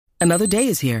Another day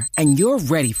is here, and you're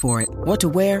ready for it. What to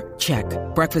wear? Check.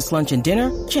 Breakfast, lunch, and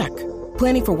dinner? Check.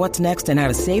 Planning for what's next and how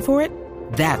to save for it?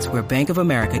 That's where Bank of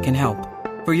America can help.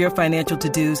 For your financial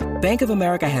to-dos, Bank of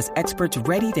America has experts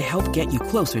ready to help get you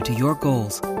closer to your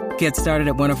goals. Get started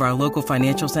at one of our local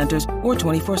financial centers or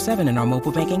 24/7 in our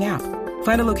mobile banking app.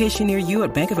 Find a location near you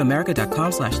at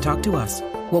bankofamerica.com/talktous.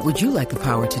 What would you like the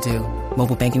power to do?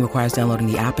 Mobile banking requires downloading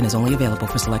the app and is only available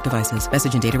for select devices.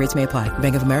 Message and data rates may apply.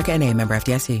 Bank of America N.A., member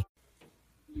FDIC.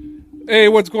 Hey,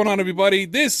 what's going on, everybody?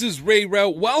 This is Ray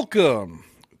Rout. Welcome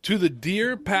to the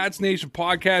Dear Pats Nation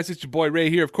podcast. It's your boy Ray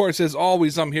here. Of course, as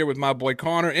always, I'm here with my boy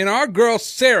Connor and our girl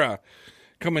Sarah,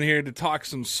 coming here to talk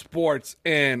some sports.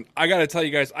 And I got to tell you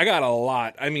guys, I got a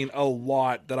lot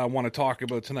that I want to talk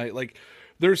about tonight. Like,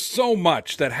 there's so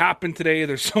much that happened today.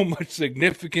 There's so much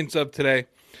significance of today.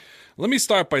 Let me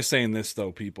start by saying this,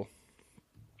 though, people.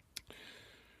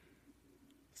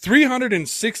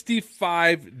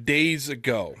 365 days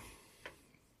ago,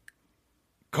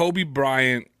 Kobe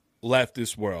Bryant left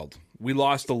this world. We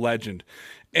lost a legend.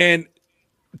 And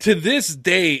to this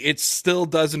day, it still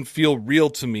doesn't feel real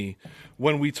to me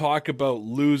when we talk about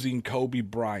losing Kobe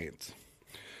Bryant.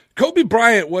 Kobe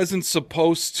Bryant wasn't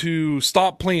supposed to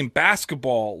stop playing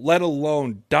basketball, let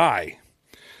alone die.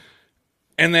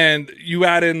 And then you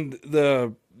add in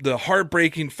the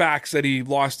heartbreaking facts that he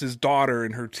lost his daughter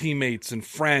and her teammates and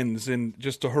friends and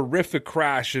just a horrific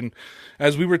crash. And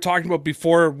as we were talking about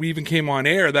before we even came on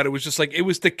air, that it was just like, it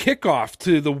was the kickoff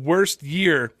to the worst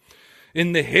year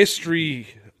in the history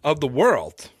of the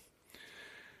world.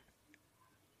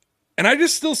 And I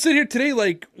just still sit here today,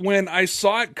 like when I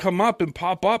saw it come up and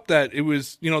pop up that it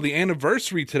was, the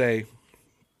anniversary today,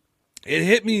 it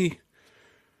hit me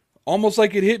almost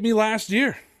like it hit me last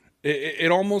year.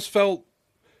 It almost felt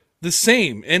the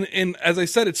same. And as I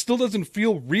said, it still doesn't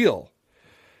feel real.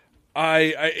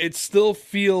 It still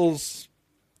feels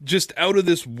just out of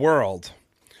this world.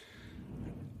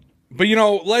 But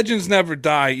legends never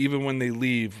die, even when they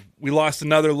leave. We lost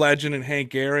another legend in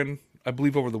Hank Aaron, I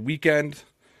believe over the weekend.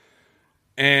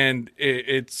 And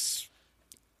it's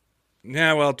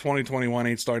 2021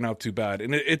 ain't starting out too bad.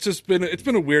 And it's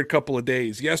been a weird couple of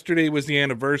days. Yesterday was the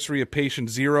anniversary of Patient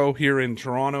Zero here in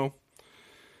Toronto.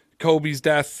 Kobe's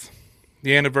death,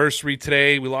 the anniversary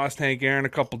today. We lost Hank Aaron a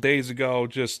couple days ago.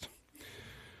 Just,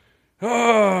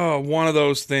 one of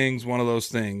those things.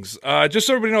 Just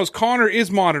so everybody knows, Connor is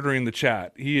monitoring the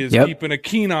chat. He is keeping a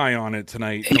keen eye on it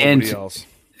tonight. Nobody else.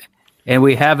 And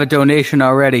we have a donation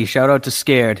already. Shout out to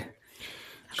Scared.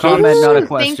 Comment, not a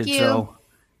question. So,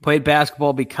 played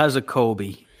basketball because of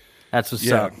Kobe. That's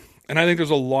what's up. And I think there's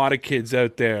a lot of kids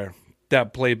out there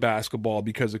that play basketball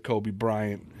because of Kobe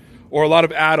Bryant, or a lot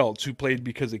of adults who played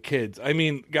because of kids. I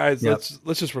mean, guys,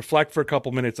 let's just reflect for a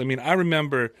couple minutes. I mean, I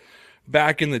remember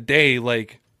back in the day,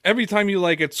 like every time you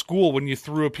at school when you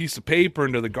threw a piece of paper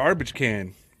into the garbage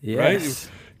can, right?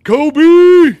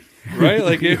 Kobe, right?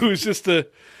 Like it was just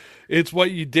it's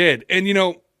what you did. And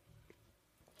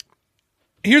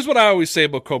here's what I always say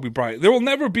about Kobe Bryant. There will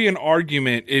never be an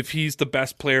argument if he's the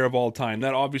best player of all time.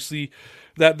 That obviously,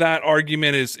 that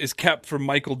argument is kept for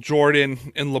Michael Jordan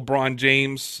and LeBron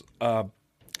James.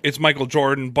 It's Michael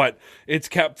Jordan, but it's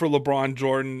kept for LeBron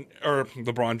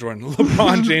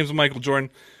James and Michael Jordan.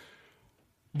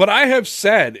 But I have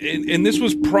said, and this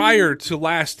was prior to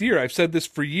last year, I've said this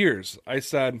for years. I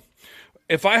said,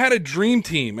 if I had a dream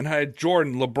team and had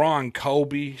Jordan, LeBron,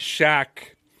 Kobe, Shaq,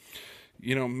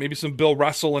 maybe some Bill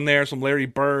Russell in there, some Larry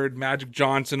Bird, Magic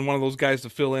Johnson, one of those guys to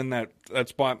fill in that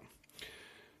spot.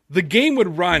 The game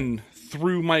would run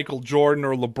through Michael Jordan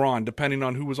or LeBron, depending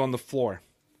on who was on the floor.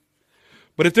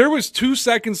 But if there was 2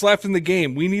 seconds left in the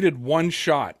game, we needed one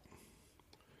shot.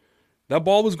 That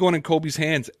ball was going in Kobe's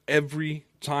hands every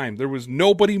time. There was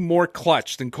nobody more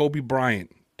clutch than Kobe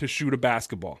Bryant to shoot a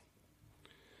basketball.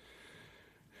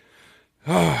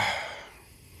 I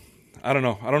don't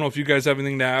know. I don't know if you guys have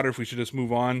anything to add or if we should just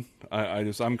move on.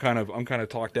 I'm kind of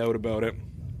talked out about it.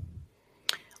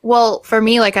 Well, for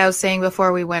me, like I was saying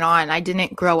before we went on, I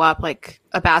didn't grow up like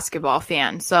a basketball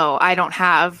fan, so I don't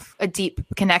have a deep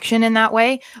connection in that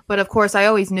way. But of course, I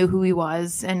always knew who he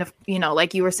was, and if,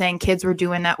 like you were saying, kids were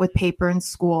doing that with paper in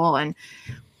school, and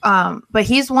but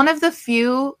he's one of the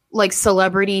few like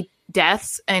celebrity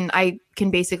deaths, and I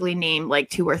can basically name like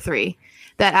 2 or 3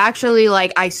 that actually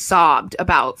like I sobbed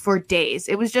about for days.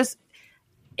 It was just,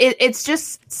 it's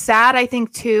just sad, I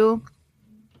think, too.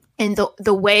 And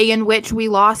the way in which we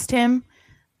lost him,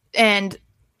 and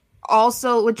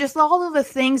also with just all of the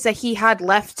things that he had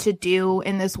left to do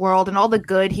in this world and all the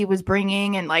good he was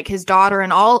bringing, and like his daughter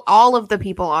and all of the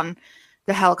people on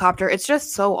the helicopter. It's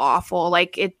just so awful.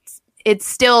 Like it's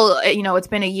still, it's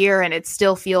been a year and it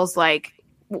still feels like,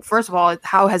 well, first of all,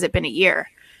 how has it been a year?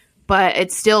 But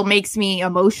it still makes me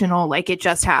emotional like it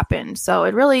just happened. So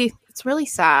it's really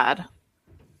sad.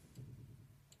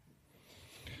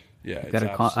 Yeah, I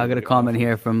got a comment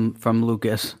here from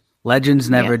Lucas. Legends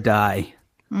never die.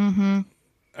 Mm-hmm.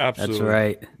 Absolutely. That's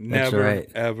right. Never,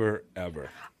 ever, ever.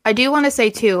 I do want to say,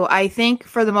 too, I think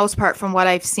for the most part, from what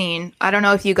I've seen, I don't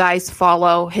know if you guys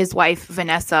follow his wife,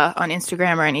 Vanessa, on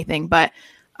Instagram or anything, but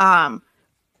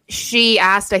she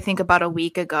asked, I think about a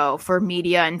week ago, for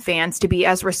media and fans to be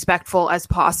as respectful as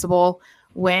possible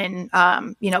when,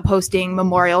 posting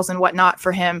memorials and whatnot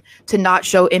for him, to not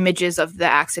show images of the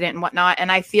accident and whatnot.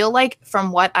 And I feel like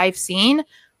from what I've seen,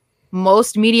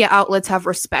 most media outlets have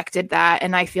respected that.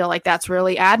 And I feel like that's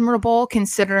really admirable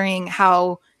considering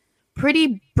how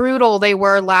pretty brutal they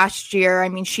were last year. I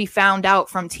mean, she found out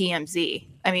from TMZ.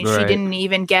 I mean, She didn't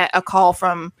even get a call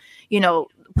from,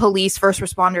 police, first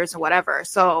responders, and whatever.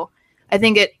 So I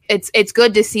think it's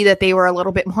good to see that they were a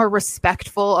little bit more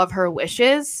respectful of her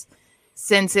wishes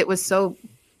since it was so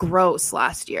gross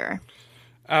last year.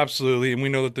 Absolutely, and we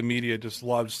know that the media just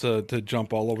loves to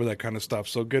jump all over that kind of stuff.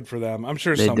 So good for them. I'm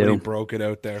sure somebody broke it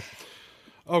out there.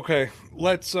 Okay,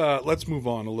 let's move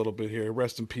on a little bit here.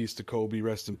 Rest in peace to Kobe.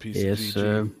 Rest in peace to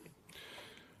DG.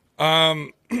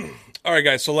 All right,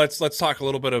 guys. So let's talk a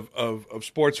little bit of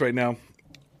sports right now.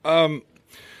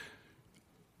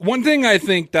 One thing I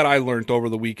think that I learned over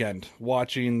the weekend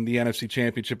watching the NFC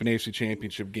Championship and AFC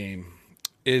Championship game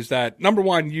is that, number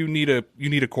one, you need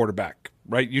a quarterback,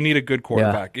 right? You need a good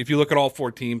quarterback. Yeah. If you look at all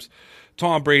four teams,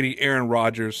 Tom Brady, Aaron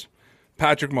Rodgers,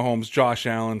 Patrick Mahomes, Josh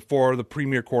Allen, four of the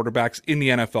premier quarterbacks in the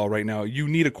NFL right now. You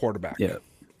need a quarterback. Yeah.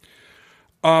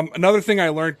 Another thing I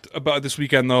learned about this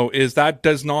weekend, though, is that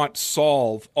does not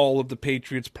solve all of the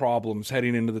Patriots' problems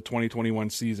heading into the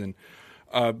 2021 season.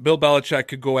 Bill Belichick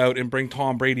could go out and bring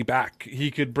Tom Brady back.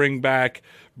 He could bring back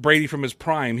Brady from his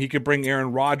prime. He could bring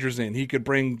Aaron Rodgers in. He could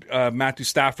bring Matthew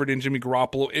Stafford and Jimmy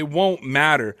Garoppolo. It won't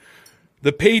matter.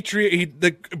 The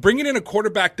bringing in a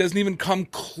quarterback doesn't even come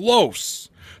close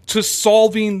to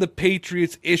solving the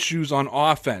Patriots' issues on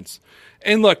offense.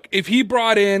 And look, if he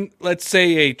brought in, let's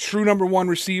say, a true number one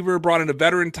receiver, brought in a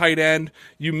veteran tight end,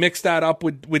 you mix that up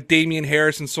with Damian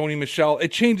Harris and Sony Michel,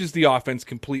 it changes the offense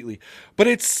completely. But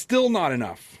it's still not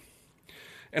enough.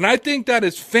 And I think that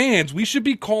as fans, we should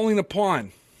be calling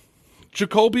upon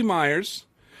Jacoby Myers,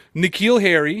 N'Keal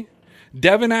Harry,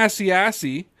 Devin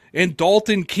Asiasi, and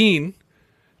Dalton Keene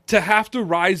to have to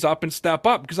rise up and step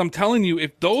up. Because I'm telling you,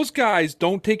 if those guys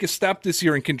don't take a step this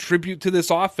year and contribute to this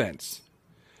offense,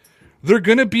 they're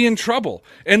going to be in trouble.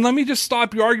 And let me just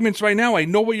stop your arguments right now. I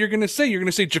know what you're going to say. You're going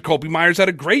to say Jacoby Myers had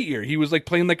a great year. He was like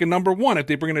playing like a number one. If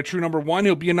they bring in a true number one,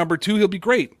 he'll be a number two. He'll be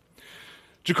great.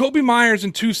 Jacoby Myers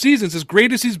in 2 seasons, as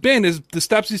great as he's been, as the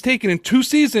steps he's taken in 2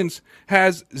 seasons,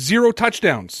 has 0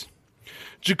 touchdowns.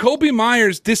 Jacoby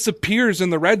Myers disappears in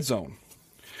the red zone.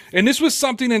 And this was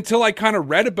something, until I kind of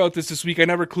read about this week, I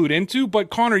never clued into.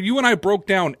 But Connor, you and I broke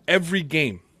down every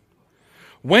game.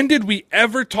 When did we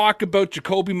ever talk about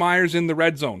Jacoby Myers in the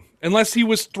red zone? Unless he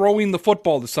was throwing the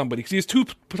football to somebody, because he has 2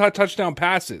 touchdown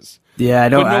passes. Yeah, I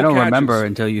don't remember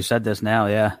until you said this now,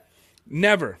 yeah.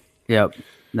 Never. Yep,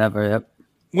 never, yep.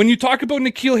 When you talk about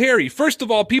N'Keal Harry, first of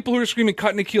all, people who are screaming,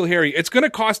 cut N'Keal Harry, it's going to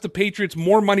cost the Patriots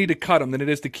more money to cut him than it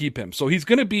is to keep him. So he's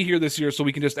going to be here this year, so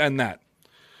we can just end that.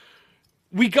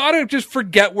 We got to just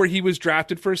forget where he was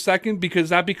drafted for a second, because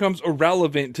that becomes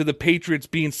irrelevant to the Patriots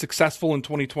being successful in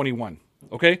 2021.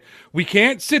 Okay? We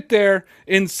can't sit there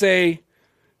and say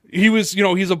he was,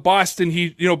 he's a bust and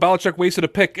Belichick wasted a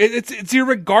pick. It's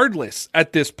irregardless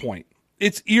at this point.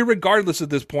 It's irregardless at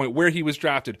this point where he was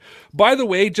drafted. By the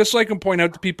way, just so I can point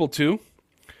out to people too,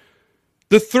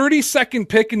 the 32nd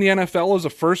pick in the NFL is a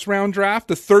first-round draft.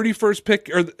 The 31st pick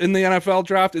in the NFL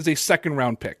draft is a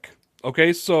second-round pick.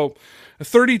 Okay, so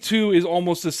 32 is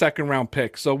almost a second-round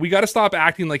pick. So we got to stop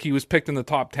acting like he was picked in the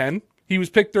top 10. He was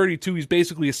picked 32. He's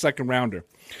basically a second-rounder.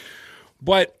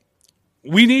 But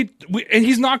and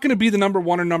he's not going to be the number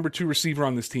 1 or number 2 receiver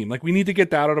on this team. Like, we need to get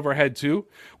that out of our head too.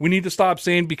 We need to stop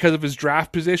saying because of his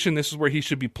draft position, this is where he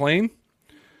should be playing.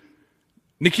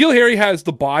 N'Keal Harry has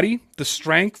the body, the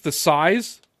strength, the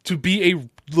size to be a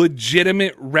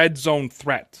legitimate red zone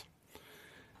threat.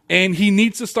 And he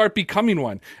needs to start becoming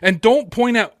one. And don't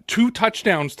point out 2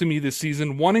 touchdowns to me this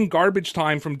season, 1 in garbage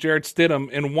time from Jarrett Stidham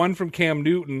and 1 from Cam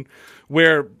Newton,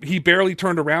 where he barely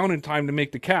turned around in time to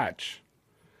make the catch.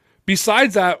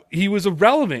 Besides that, he was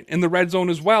irrelevant in the red zone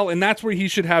as well, and that's where he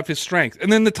should have his strength.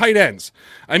 And then the tight ends.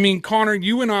 I mean, Connor,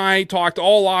 you and I talked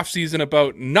all offseason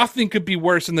about nothing could be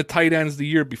worse than the tight ends the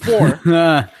year before.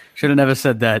 Should have never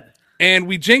said that. And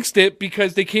we jinxed it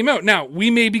because they came out. Now,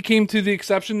 we maybe came to the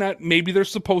exception that maybe they're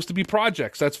supposed to be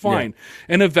projects. That's fine.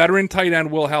 Yeah. And a veteran tight end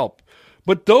will help.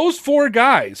 But those 4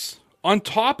 guys, on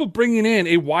top of bringing in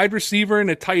a wide receiver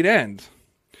and a tight end,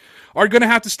 are going to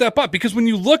have to step up. Because when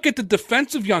you look at the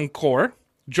defensive young core,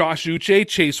 Josh Uche,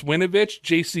 Chase Winovich,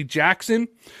 J.C. Jackson,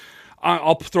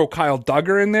 I'll throw Kyle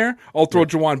Duggar in there. I'll throw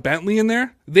Jawan Bentley in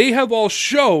there. They have all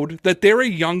showed that they're a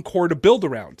young core to build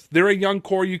around. They're a young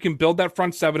core. You can build that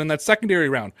front 7 and that secondary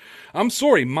round. I'm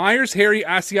sorry. Myers, Harry,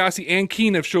 Asiasi, and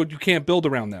Keene have showed you can't build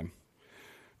around them.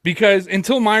 Because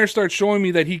until Myers starts showing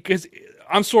me that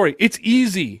I'm sorry, it's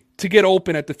easy to get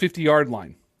open at the 50-yard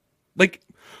line. Like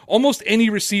almost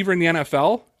any receiver in the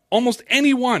NFL, almost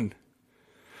anyone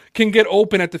can get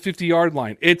open at the 50-yard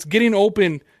line. It's getting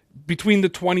open between the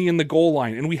 20 and the goal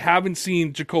line, and we haven't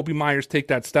seen Jakobi Meyers take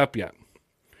that step yet.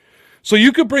 So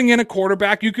you could bring in a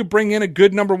quarterback, you could bring in a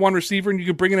good number 1 receiver, and you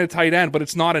could bring in a tight end, but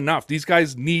it's not enough. These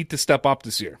guys need to step up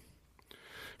this year.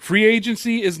 Free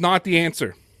agency is not the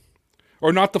answer,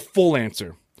 or not the full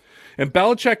answer. And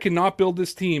Belichick cannot build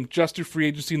this team just through free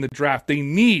agency in the draft. They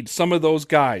need some of those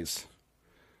guys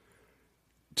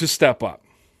to step up.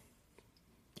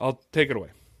 I'll take it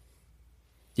away.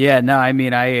 Yeah, no, I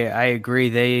mean, I agree.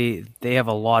 They have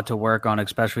a lot to work on,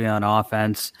 especially on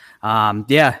offense.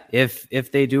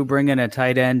 If they do bring in a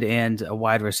tight end and a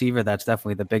wide receiver, that's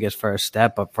definitely the biggest first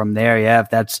step. But from there, if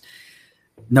that's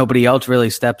nobody else really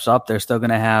steps up, they're still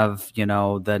going to have,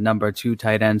 the number 2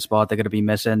 tight end spot they're going to be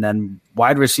missing. Then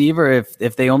wide receiver,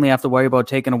 if they only have to worry about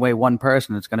taking away one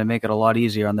person, it's going to make it a lot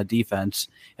easier on the defense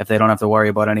if they don't have to worry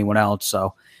about anyone else.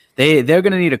 So they're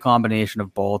going to need a combination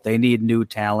of both. They need new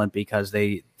talent because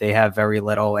they have very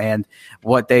little, and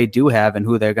what they do have and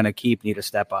who they're going to keep need to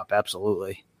step up.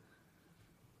 Absolutely.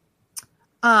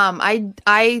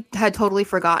 I had totally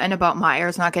forgotten about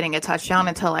Myers not getting a touchdown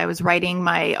until I was writing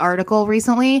my article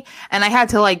recently, and I had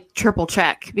to triple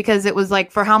check because it was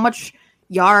for how much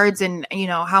yards and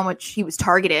how much he was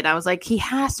targeted. I was like, he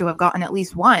has to have gotten at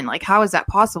least 1. How is that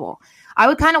possible? I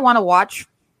would kind of want to watch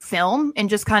film and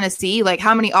just kind of see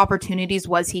how many opportunities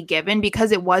was he given,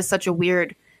 because it was such a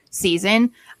weird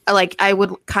season. I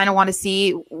would kind of want to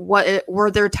see what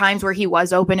were there times where he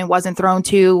was open and wasn't thrown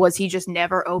to. Was he just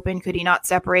never open? Could he not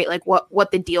separate?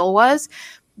 What the deal was?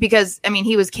 Because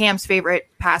he was Cam's favorite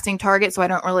passing target, so I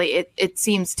don't really. It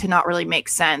seems to not really make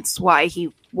sense why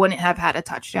he wouldn't have had a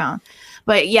touchdown.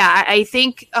 But yeah, I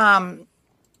think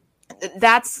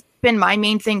that's been my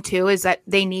main thing too, is that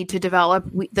they need to develop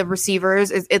the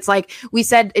receivers. It's like we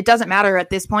said, it doesn't matter at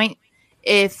this point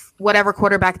if whatever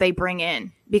quarterback they bring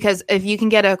in, because if you can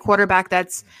get a quarterback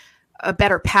that's a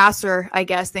better passer, I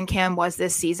guess, than Cam was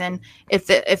this season, if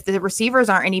the receivers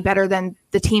aren't any better, then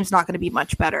the team's not going to be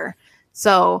much better.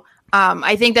 So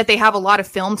I think that they have a lot of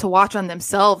film to watch on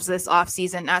themselves this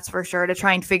offseason, that's for sure, to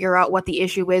try and figure out what the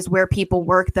issue is, where people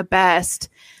work the best.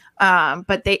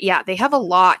 But they have a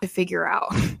lot to figure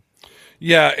out.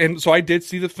 Yeah, and so I did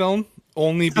see the film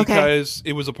only because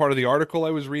it was a part of the article I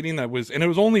was reading and it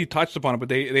was only touched upon it, but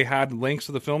they had links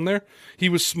to the film there. He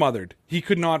was smothered. He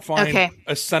could not find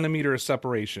a centimeter of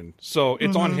separation. So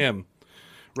it's on him,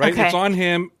 right? Okay. It's on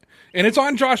him, and it's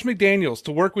on Josh McDaniels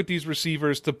to work with these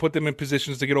receivers to put them in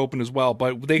positions to get open as well,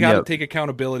 but they got to take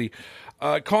accountability.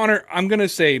 Connor, I'm going to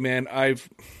say, man,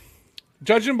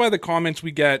 judging by the comments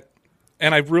we get,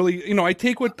 and I've really, I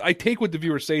take what the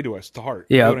viewers say to us to heart.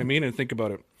 You know what I mean? And think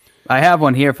about it. I have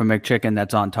one here from McChicken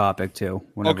that's on topic too.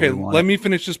 Okay, let me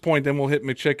finish this point, then we'll hit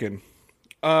McChicken.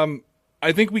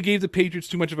 I think we gave the Patriots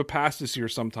too much of a pass this year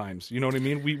sometimes. You know what I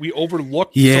mean? We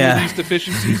overlooked some of these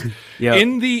deficiencies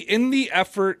in the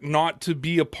effort not to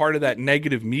be a part of that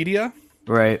negative media.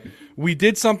 Right. We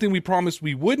did something we promised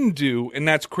we wouldn't do, and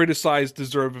that's criticize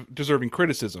deserving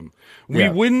criticism. We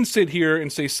wouldn't sit here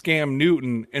and say scam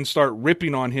Newton and start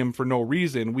ripping on him for no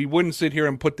reason. We wouldn't sit here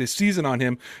and put this season on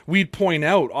him. We'd point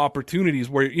out opportunities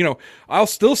where, I'll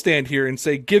still stand here and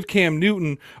say give Cam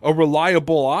Newton a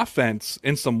reliable offense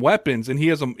and some weapons, and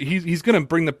he's going to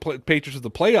bring the Patriots to the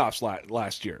playoffs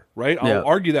last year, right? I'll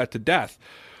argue that to death.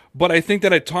 But I think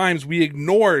that at times we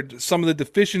ignored some of the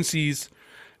deficiencies.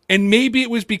 And maybe it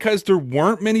was because there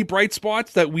weren't many bright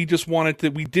spots that we didn't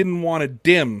want to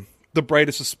dim the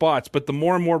brightest of spots. But the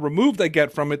more and more removed I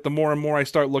get from it, the more and more I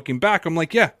start looking back. I'm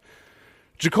like,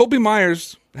 Jakobi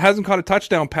Meyers hasn't caught a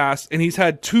touchdown pass, and he's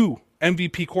had 2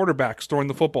 MVP quarterbacks throwing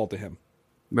the football to him.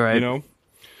 Right.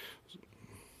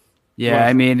 Yeah, well,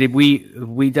 I mean,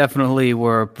 we definitely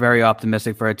were very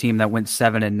optimistic for a team that went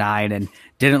 7-9 and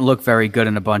didn't look very good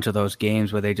in a bunch of those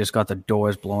games where they just got the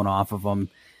doors blown off of them.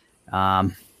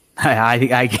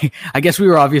 I guess we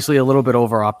were obviously a little bit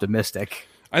over optimistic.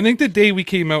 I think the day we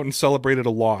came out and celebrated a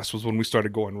loss was when we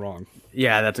started going wrong.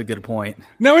 Yeah, that's a good point.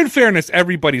 Now, in fairness,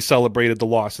 everybody celebrated the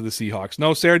loss of the Seahawks.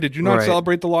 No, Sarah, did you not Right.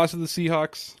 celebrate the loss of the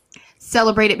Seahawks?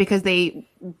 Celebrate it because they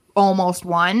almost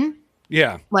won.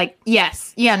 Yeah. Like,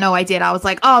 yes. Yeah, no, I did. I was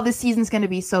like, oh, this season's going to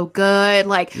be so good.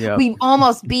 Like, Yep. we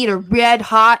almost beat a red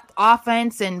hot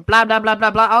offense and blah, blah, blah, blah,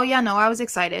 blah. Oh, yeah, no, I was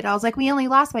excited. I was like, we only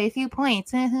lost by a few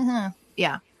points.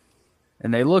 Yeah.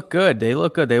 And they look good. They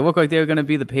look good. They look like they were going to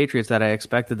be the Patriots that I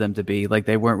expected them to be. Like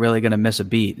they weren't really going to miss a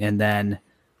beat. And then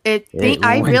I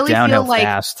went really downhill feel like,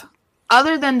 fast.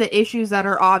 other than the issues that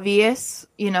are obvious,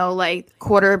 like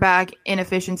quarterback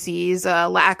inefficiencies,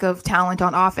 lack of talent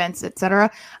on offense, etc.,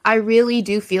 I really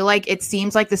do feel like it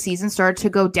seems like the season started to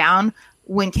go down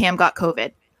when Cam got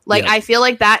COVID. Like, Yeah. I feel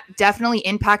like that definitely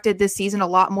impacted this season a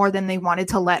lot more than they wanted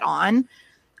to let on.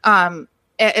 And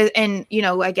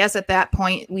I guess at that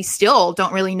point, we still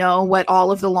don't really know what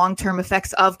all of the long-term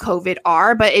effects of COVID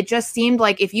are, but it just seemed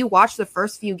like if you watch the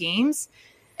first few games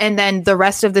and then the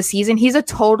rest of the season, he's a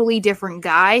totally different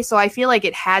guy. So I feel like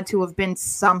it had to have been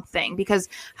something, because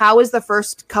how was the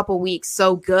first couple weeks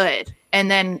so good?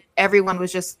 And then everyone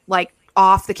was just like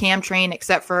off the Cam train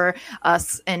except for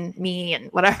us and me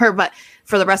and whatever, but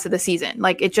for the rest of the season,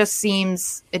 like it just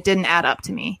seems it didn't add up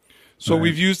to me. So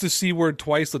we've used the C word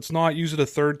twice. Let's not use it a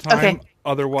third time. Okay.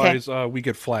 Otherwise, we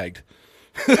get flagged.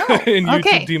 And YouTube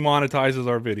okay. demonetizes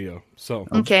our video. So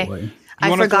Okay. boy. I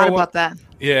wanna forgot throw about that.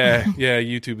 yeah,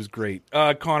 YouTube is great.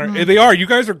 Connor, they are. You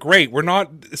guys are great. We're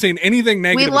not saying anything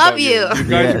negative. We love about you. You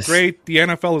guys Yes. are great. The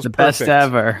NFL is The perfect. best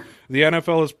ever. The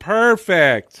NFL is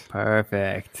perfect.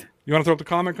 Perfect. You want to throw up the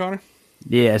comment, Connor?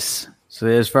 Yes. So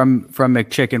there's from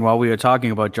McChicken while we were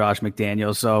talking about Josh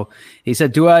McDaniels. So he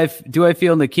said, do I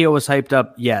feel N'Keal was hyped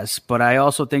up? Yes, but I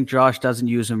also think Josh doesn't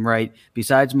use him right.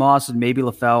 Besides Moss and maybe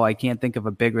LaFell, I can't think of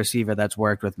a big receiver that's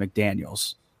worked with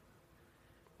McDaniels.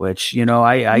 Which, I can't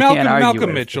argue Malcolm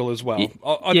with. Mitchell as well.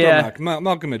 I'll Yeah. throw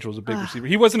Malcolm Mitchell was a big receiver.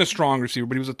 He wasn't a strong receiver,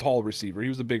 but he was a tall receiver. He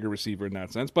was a bigger receiver in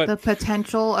that sense. But The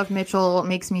potential of Mitchell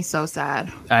makes me so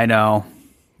sad. I know.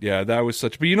 yeah, that was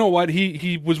such. But you know what?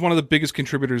 He was one of the biggest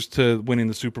contributors to winning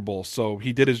the Super Bowl. So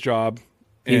he did his job.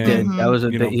 He And, did. That was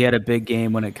he had a big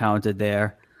game when it counted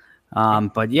there.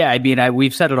 But yeah, I mean,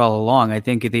 we've said it all along. I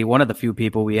think one of the few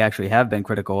people we actually have been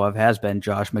critical of has been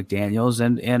Josh McDaniels,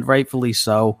 and rightfully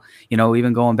so.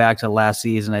 Even going back to last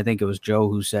season, I think it was Joe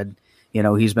who said,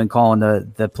 he's been calling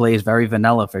the plays very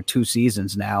vanilla for 2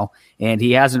 seasons now, and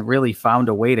he hasn't really found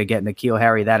a way to get N'Keal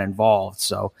Harry that involved.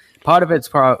 So part of it's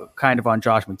kind of on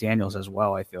Josh McDaniels as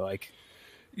well, I feel like.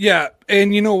 Yeah,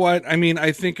 and you know what? I mean,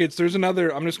 I think there's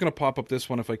another. I'm just going to pop up this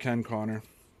one if I can, Connor.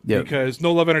 Yep. Because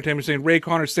No Love Entertainment is saying, Ray,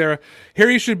 Connor, Sarah,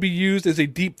 Harry should be used as a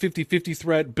deep 50-50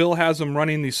 threat. Bill has him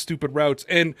running these stupid routes.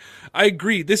 And I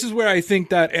agree. This is where I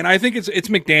think that, and I think it's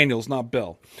McDaniels, not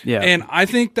Bill. Yeah. And I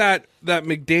think that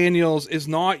McDaniels is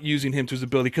not using him to his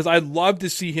ability, because I'd love to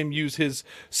see him use his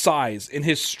size and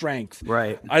his strength.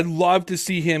 Right. I'd love to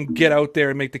see him get out there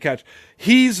and make the catch.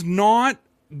 He's not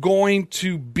going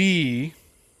to be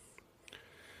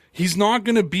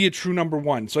a true number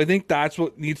one. So I think that's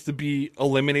what needs to be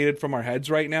eliminated from our heads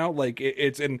right now. Like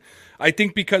and I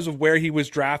think because of where he was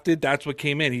drafted, that's what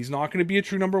came in. He's not going to be a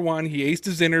true number one. He aced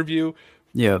his interview.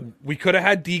 Yeah. We could have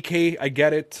had DK. I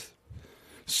get it.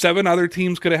 7 other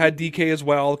teams could have had DK as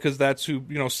well, because that's who,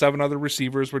 7 other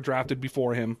receivers were drafted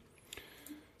before him.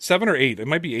 7 or 8. It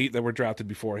might be 8 that were drafted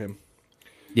before him.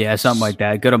 Yeah, something like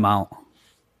that. Good amount.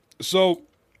 So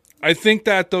I think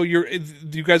that, though, you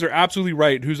guys are absolutely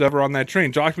right, who's ever on that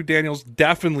train. Josh McDaniels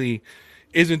definitely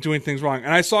isn't doing things wrong.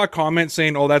 And I saw a comment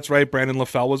saying, oh, that's right, Brandon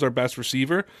LaFell was our best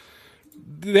receiver.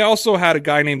 They also had a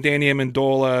guy named Danny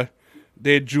Amendola.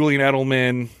 They had Julian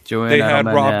Edelman. They had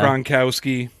Rob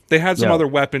Gronkowski. They had some other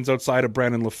weapons outside of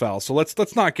Brandon LaFell. So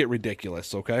let's not get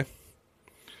ridiculous, okay?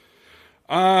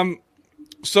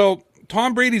 So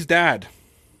Tom Brady's dad.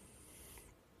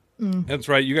 That's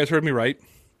right. You guys heard me right.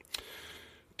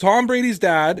 Tom Brady's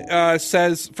dad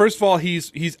says, first of all,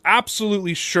 he's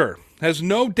absolutely sure, has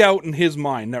no doubt in his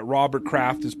mind that Robert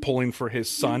Kraft is pulling for his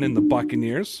son in the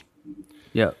Buccaneers.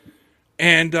 Yeah.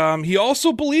 And he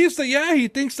also believes that, he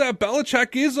thinks that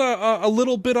Belichick is a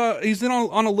little bit, he's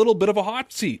on a little bit of a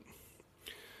hot seat.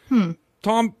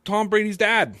 Tom Brady's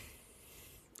dad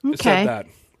said that.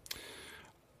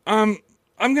 I'm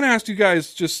going to ask you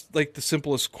guys just like the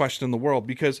simplest question in the world,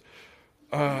 because,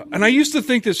 and I used to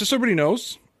think this, just so everybody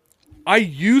knows, I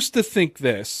used to think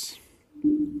this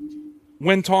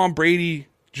when Tom Brady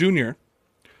Jr.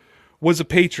 was a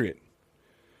Patriot.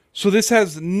 So this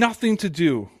has nothing to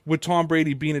do with Tom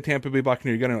Brady being a Tampa Bay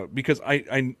Buccaneer. You got to know, because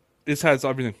I this has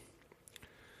everything.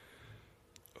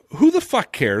 who the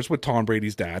fuck cares what Tom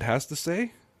Brady's dad has to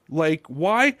say? Like,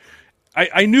 why?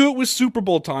 I knew it was Super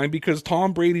Bowl time because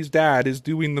Tom Brady's dad is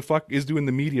doing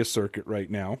the media circuit right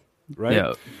now, right?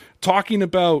 Yeah. Talking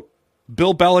about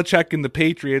Bill Belichick and the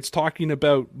Patriots, talking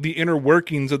about the inner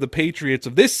workings of the Patriots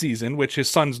of this season, which his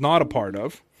son's not a part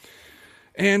of.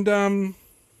 And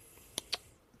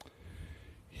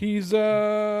he's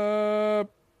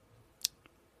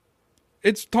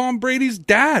it's Tom Brady's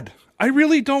dad. I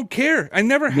really don't care. I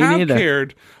never have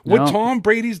cared what Tom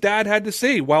Brady's dad had to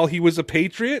say while he was a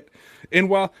Patriot. And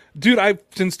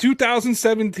since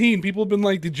 2017, people have been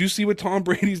like, did you see what Tom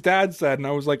Brady's dad said? And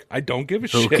I was like, I don't give a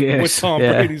shit what Tom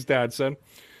Brady's dad said.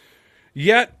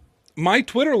 Yet, my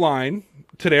Twitter timeline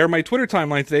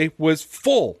today was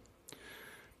full.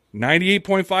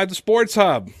 98.5 The Sports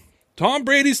Hub. Tom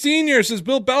Brady Sr. says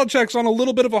Bill Belichick's on a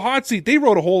little bit of a hot seat. They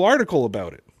wrote a whole article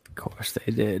about it. Of course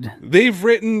they did. They've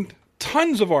written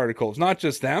tons of articles, not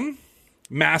just them.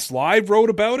 Mass Live wrote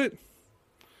about it.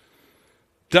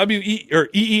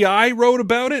 EEI wrote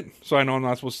about it. So I know I'm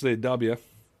not supposed to say W.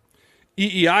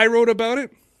 EEI wrote about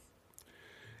it.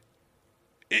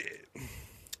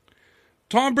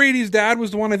 Tom Brady's dad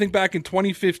was the one, I think, back in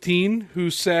 2015 who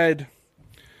said,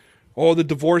 the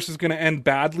divorce is going to end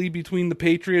badly between the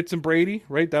Patriots and Brady,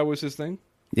 right? That was his thing.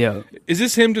 Yeah. Is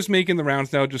this him just making the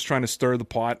rounds now, just trying to stir the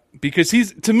pot? Because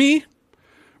to me,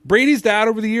 Brady's dad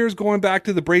over the years, going back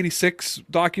to the Brady 6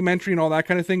 documentary and all that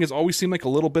kind of thing, has always seemed like a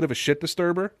little bit of a shit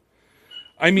disturber.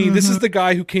 I mean, This is the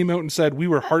guy who came out and said we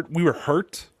were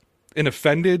hurt and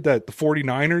offended that the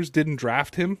 49ers didn't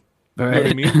draft him. Right.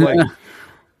 You know what I mean?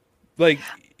 Like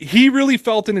he really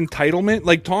felt an entitlement.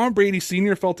 Like Tom Brady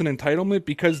Sr. felt an entitlement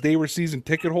because they were season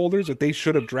ticket holders that they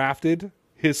should have drafted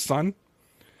his son.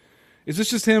 Is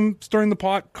this just him stirring the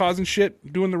pot, causing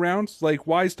shit, doing the rounds? Like,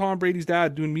 why is Tom Brady's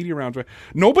dad doing media rounds?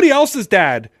 Nobody else's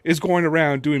dad is going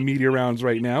around doing media rounds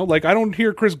right now. Like, I don't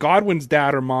hear Chris Godwin's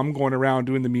dad or mom going around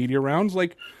doing the media rounds.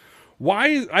 Like,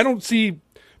 why? I don't see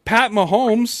Pat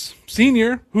Mahomes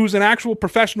Sr., who's an actual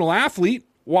professional athlete,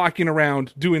 walking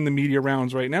around doing the media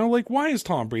rounds right now. Like, why is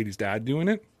Tom Brady's dad doing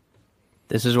it?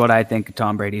 This is what I think of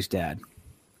Tom Brady's dad.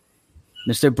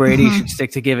 Mr. Brady should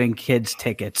stick to giving kids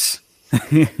tickets. That's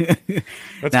because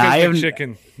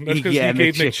McChicken. That's because he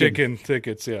gave McChicken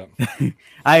tickets. Yeah.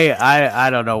 I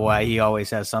don't know why he always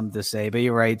has something to say, but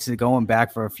you're right. So going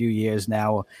back for a few years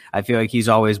now, I feel like he's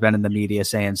always been in the media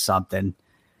saying something.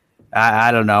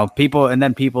 I don't know. People,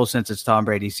 since it's Tom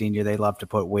Brady Sr., they love to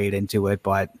put weight into it,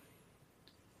 but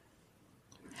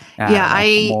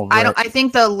I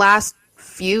think the last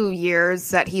few years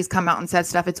that he's come out and said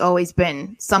stuff, it's always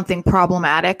been something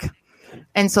problematic,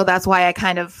 and so that's why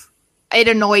it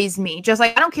annoys me. Just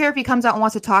like, I don't care if he comes out and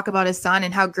wants to talk about his son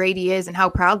and how great he is and how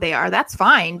proud they are. That's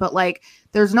fine. But like,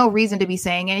 there's no reason to be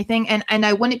saying anything. And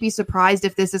I wouldn't be surprised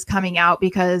if this is coming out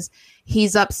because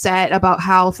he's upset about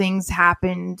how things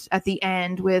happened at the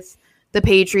end with the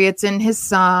Patriots and his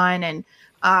son. And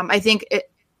I think,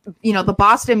 the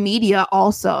Boston media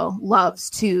also loves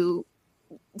to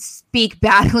speak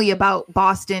badly about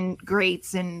Boston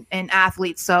greats and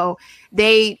athletes. So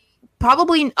they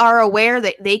probably are aware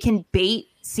that they can bait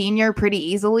Senior pretty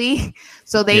easily.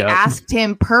 So they asked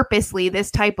him purposely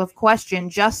this type of question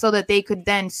just so that they could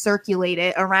then circulate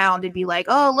it around and be like,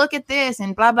 oh, look at this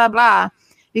and blah, blah, blah.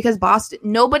 Because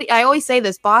I always say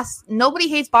this, nobody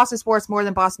hates Boston sports more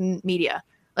than Boston media.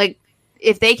 Like,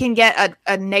 if they can get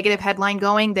a negative headline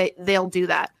going, they'll do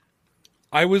that.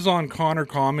 I was on Connor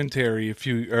commentary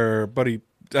probably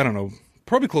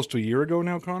close to a year ago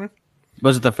now, Connor.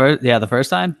 Was it the first? Yeah, the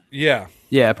first time. Yeah,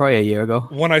 probably a year ago.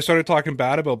 When I started talking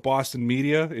bad about Boston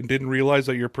media and didn't realize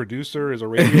that your producer is a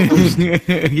radio host.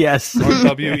 Yes, on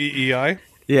WEEI.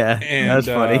 Yeah, and that's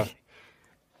funny.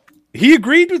 He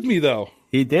agreed with me though.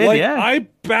 He did. I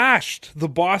bashed the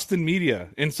Boston media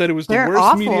and said it was the worst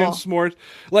awful. media in sports.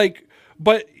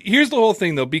 But here's the whole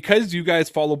thing though, because you guys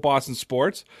follow Boston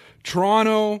sports.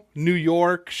 Toronto, New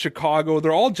York, Chicago,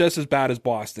 they're all just as bad as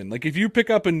Boston. Like, if you pick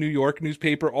up a New York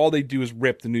newspaper, all they do is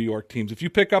rip the New York teams. If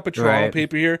you pick up a Toronto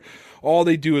paper here, all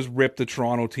they do is rip the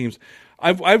Toronto teams.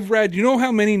 I've read, you know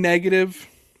how many negative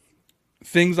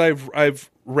things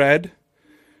I've read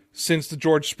since the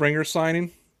George Springer signing?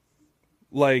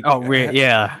 Like,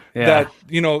 that,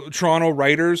 Toronto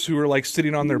writers who are like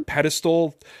sitting on their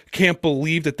pedestal can't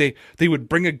believe that they would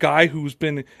bring a guy who's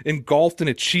been engulfed in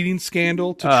a cheating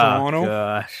scandal to Toronto.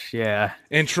 Gosh, yeah.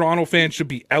 And Toronto fans should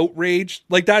be outraged.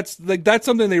 Like, that's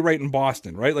something they write in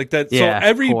Boston, right? Like that. Yeah,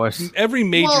 so every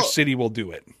major city will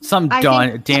do it.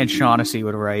 Dan Shaughnessy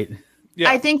would write.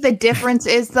 Yeah. I think the difference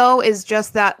is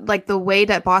just that, like, the way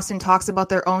that Boston talks about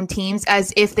their own teams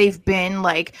as if they've been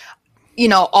like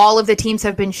all of the teams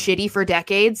have been shitty for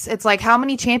decades. It's like, how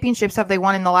many championships have they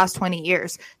won in the last 20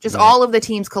 years? Just all of the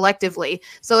teams collectively.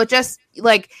 So it just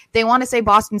like, they want to say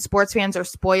Boston sports fans are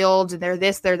spoiled, they're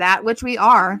this, they're that, which we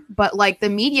are. But like the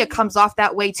media comes off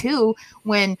that way too,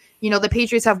 when, the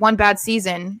Patriots have one bad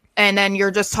season and then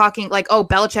you're just talking like, oh,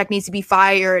 Belichick needs to be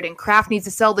fired and Kraft needs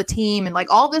to sell the team and like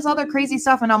all this other crazy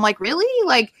stuff. And I'm like, really?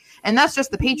 Like, and that's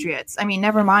just the Patriots. I mean,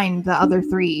 never mind the other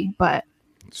three, but.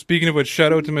 Speaking of which,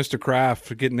 shout out to Mr. Kraft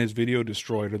for getting his video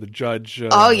destroyed, or the judge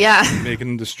making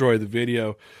him destroy the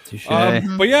video.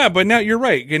 But now you're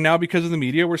right. And now because of the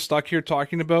media, we're stuck here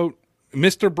talking about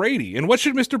Mr. Brady. And what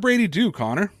should Mr. Brady do,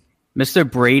 Connor? Mr.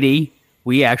 Brady,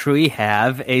 we actually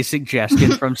have a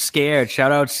suggestion from Scared.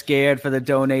 Shout out Scared for the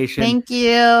donation. Thank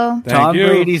you. Tom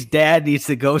Brady's dad needs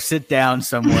to go sit down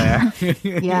somewhere.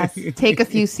 Yes, take a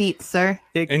few seats, sir.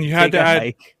 And you had to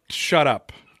add shut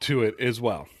up to it as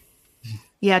well.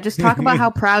 Yeah, just talk about how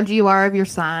proud you are of your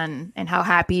son and how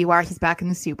happy you are he's back in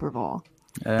the Super Bowl.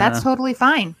 That's totally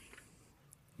fine.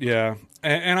 Yeah,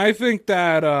 and I think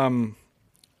that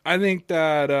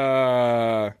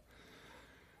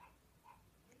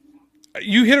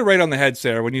you hit it right on the head,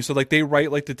 Sarah, when you said like they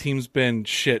write like the team's been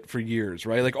shit for years,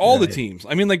 right? Like all the teams.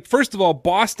 I mean, like first of all,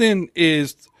 Boston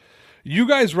is you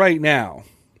guys right now,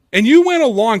 and you went a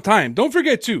long time. Don't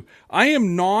forget too. I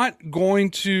am not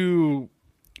going to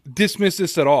dismiss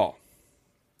this at all.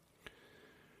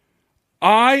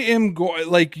 I am going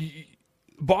like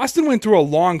Boston went through a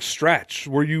long stretch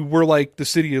where you were like the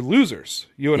city of losers.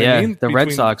 You know what I mean? The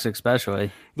Red Sox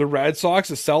especially. The Red Sox,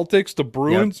 the Celtics, the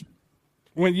Bruins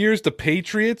went years, the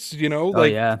Patriots,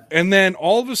 and then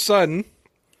all of a sudden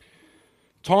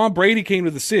Tom Brady came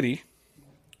to the city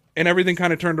and everything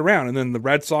kind of turned around. And then the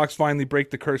Red Sox finally break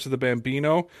the curse of the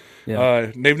Bambino. Yeah.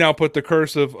 They've now put the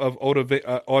curse of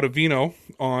Ottavino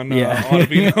on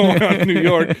Ottavino on New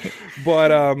York.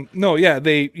 But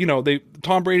they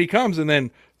Tom Brady comes and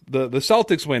then the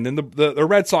Celtics win, then the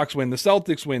Red Sox win, the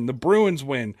Celtics win, the Bruins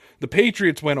win, the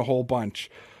Patriots win a whole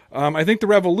bunch. I think the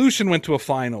Revolution went to a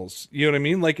finals. You know what I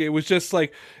mean? Like it was just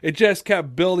like it just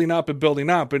kept building up and building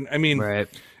up. And I mean,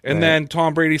 then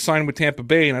Tom Brady signed with Tampa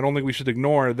Bay, and I don't think we should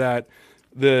ignore that.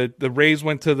 The Rays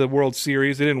went to the World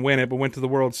Series. They didn't win it, but went to the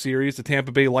World Series. The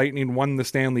Tampa Bay Lightning won the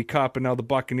Stanley Cup, and now the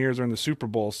Buccaneers are in the Super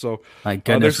Bowl. So, my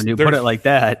goodness, when you put it like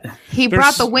that, he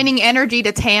brought the winning energy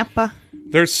to Tampa.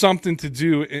 There's something to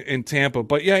do in Tampa,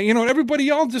 but yeah, everybody,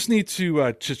 y'all just need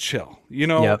to chill,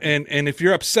 and if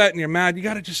you're upset and you're mad, you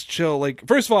got to just chill. Like,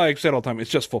 first of all, I said all the time, it's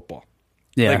just football.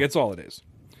 Yeah, like it's all it is.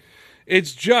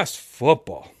 It's just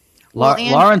football.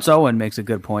 Lawrence Owen makes a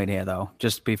good point here, though.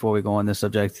 Just before we go on this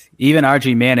subject, even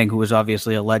Archie Manning, who was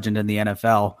obviously a legend in the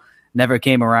NFL, never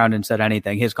came around and said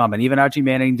anything. His comment, even Archie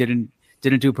Manning didn't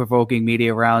do provoking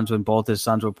media rounds when both his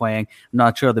sons were playing. I'm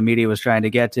not sure the media was trying to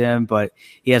get to him, but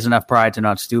he has enough pride to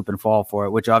not stoop and fall for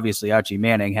it, which obviously Archie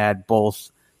Manning had both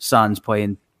sons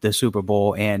playing the Super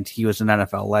Bowl, and he was an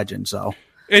NFL legend. So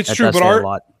it's true,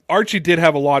 but Archie did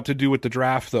have a lot to do with the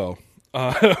draft, though.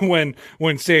 When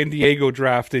San Diego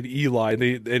drafted Eli,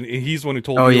 and he's the one who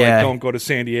told me, don't go to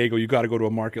San Diego. You got to go to a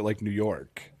market like New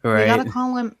York. Right. You got to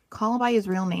call him by his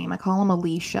real name. I call him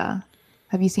Alicia.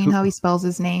 Have you seen how he spells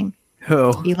his name?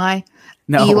 Who? Eli.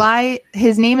 No. Eli.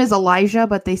 His name is Elijah,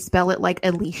 but they spell it like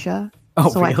Alicia. Oh,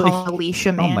 so really? I call him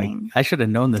Alicia Manning. I should have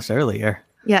known this earlier.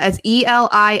 Yeah, it's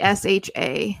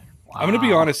Elisha. Wow. I'm going to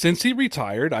be honest. Since he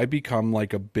retired, I've become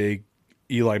like a big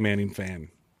Eli Manning fan.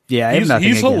 Yeah,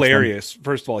 he's hilarious.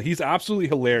 First of all, he's absolutely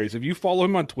hilarious. If you follow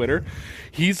him on Twitter,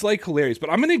 he's like hilarious. But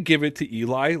I'm going to give it to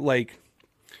Eli. Like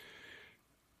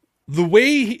the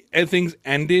way things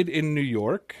ended in New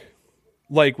York,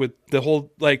 like with the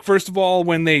whole, like first of all,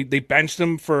 when they benched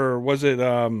him for, it wasn't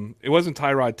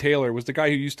Tyrod Taylor, it was the guy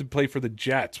who used to play for the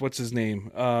Jets. What's his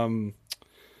name?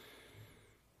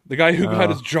 The guy who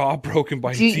got his jaw broken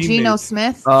by his teammate. Geno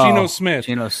Smith? Geno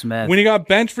Smith. When he got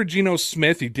benched for Geno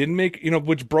Smith, he didn't make,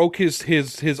 which broke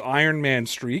his Iron Man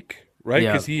streak, right?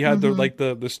 Because he had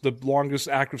the longest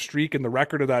active streak in the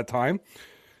record of that time.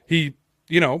 He,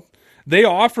 they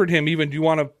offered him even, do you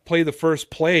want to play the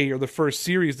first play or the first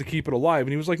series to keep it alive?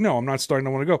 And he was like, no, I'm not starting. I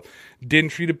want to go.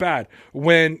 Didn't treat it bad.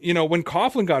 When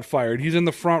Coughlin got fired, he's in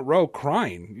the front row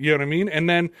crying. You know what I mean? And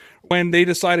then when they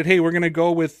decided, hey, we're going to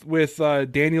go with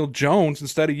Daniel Jones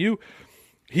instead of you,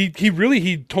 he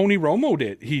Tony Romo'd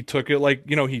it. He took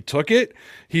it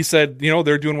He said,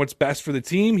 they're doing what's best for the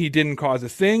team. He didn't cause a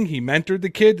thing. He mentored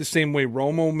the kid the same way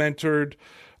Romo mentored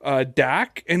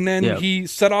Dak, and then he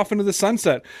set off into the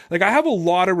sunset. Like, I have a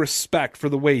lot of respect for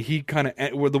the way he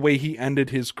the way he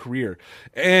ended his career.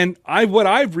 And what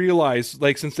I've realized,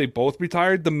 like, since they both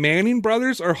retired, the Manning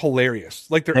brothers are hilarious.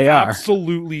 Like, they are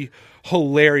absolutely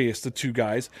hilarious, the two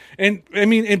guys. And I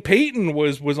mean, and Peyton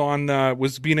was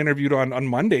being interviewed on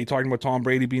Monday talking about Tom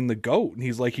Brady being the GOAT, and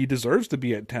he's like, he deserves to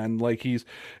be at 10. Like,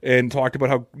 and talked about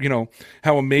how, you know,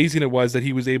 how amazing it was that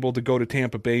he was able to go to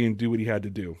Tampa Bay and do what he had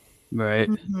to do. Right.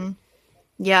 Mm-hmm.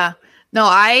 Yeah. No,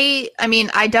 I mean,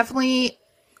 I definitely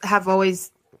have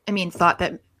always, thought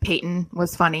that Peyton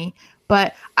was funny,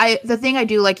 but the thing I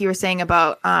do, like you were saying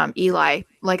about Eli,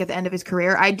 like at the end of his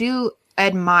career, I do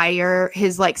admire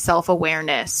his like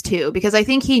self-awareness too, because I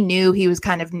think he knew he was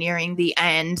kind of nearing the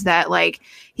end, that like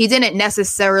he didn't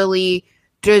necessarily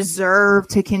deserve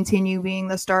to continue being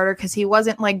the starter because he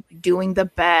wasn't like doing the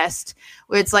best.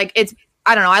 It's like,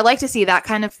 I don't know, I like to see that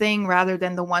kind of thing rather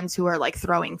than the ones who are like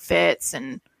throwing fits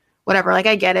and whatever. Like,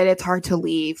 I get it, it's hard to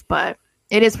leave, but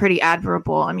it is pretty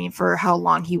admirable, I mean, for how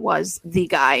long he was the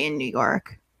guy in New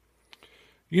York.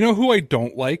 You know who I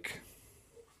don't like?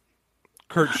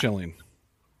 Curt Schilling.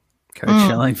 Curt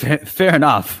Schilling, fair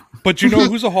enough. But you know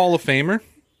who's a Hall of Famer?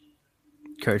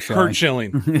 Curt Schilling. Curt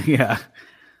Schilling. Yeah.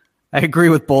 I agree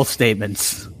with both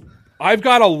statements. I've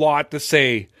got a lot to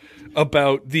say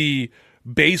about the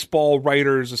Baseball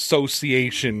Writers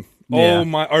Association. Yeah. Oh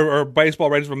my, or Baseball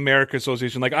Writers of America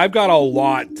Association. Like, I've got a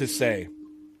lot to say.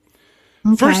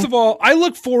 Okay. First of all, I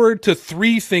look forward to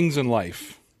 3 things in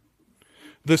life: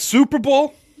 the Super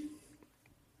Bowl,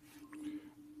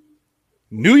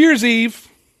 New Year's Eve,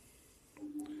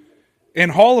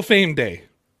 and Hall of Fame Day.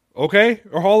 Okay?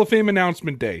 Or Hall of Fame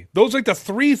Announcement Day. Those are like the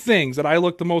 3 things that I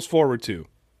look the most forward to.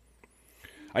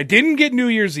 I didn't get New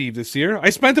Year's Eve this year. I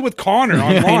spent it with Connor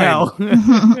online.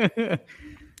 I know.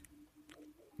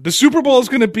 The Super Bowl is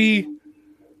going to be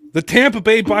the Tampa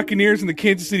Bay Buccaneers and the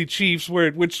Kansas City Chiefs,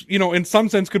 which, you know, in some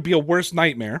sense could be a worse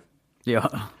nightmare. Yeah.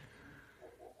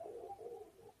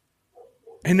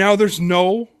 And now there's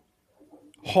no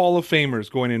Hall of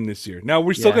Famers going in this year. Now,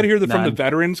 we're still going to hear from the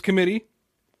Veterans Committee.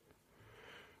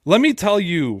 Let me tell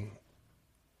you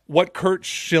what Curt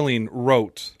Schilling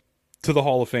wrote to the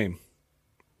Hall of Fame.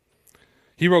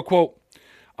 He wrote, quote,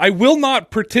 "I will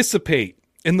not participate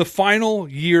in the final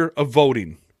year of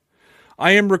voting.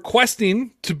 I am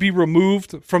requesting to be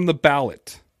removed from the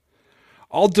ballot.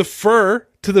 I'll defer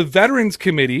to the Veterans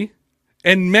Committee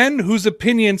and men whose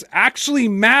opinions actually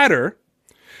matter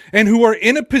and who are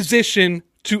in a position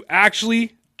to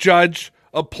actually judge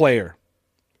a player."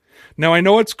 Now, I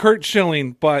know it's Curt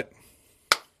Schilling, but...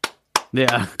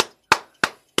 yeah.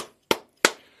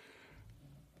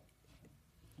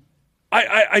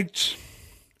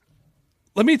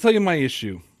 Let me tell you my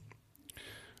issue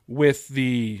with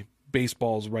the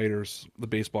baseball writers.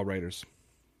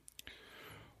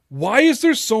 Why is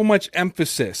there so much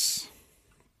emphasis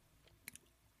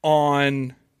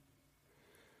on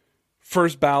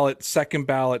first ballot, second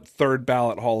ballot, third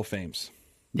ballot Hall of Fames?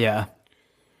 Yeah.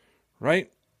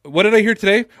 Right? What did I hear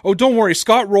today? Oh, don't worry,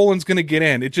 Scott Rowland's going to get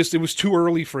in. It was too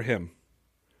early for him.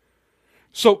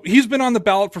 So he's been on the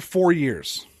ballot for 4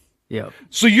 years. Yep.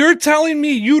 So you're telling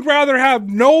me you'd rather have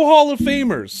no Hall of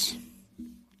Famers?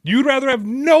 You'd rather have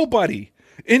nobody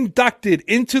inducted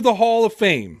into the Hall of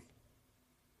Fame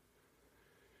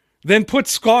than put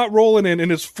Scott Rowland in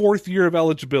his 4th year of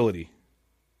eligibility?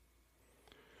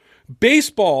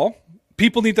 Baseball,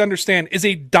 people need to understand, is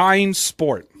a dying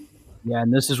sport. Yeah,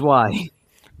 and this is why.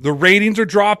 The ratings are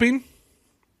dropping.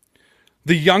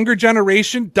 The younger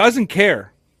generation doesn't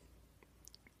care.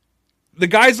 The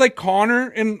guys like Connor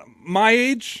and my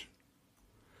age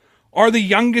are the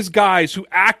youngest guys who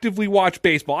actively watch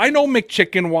baseball. I know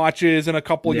McChicken watches and a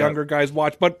couple younger guys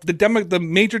watch, but the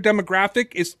major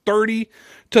demographic is 30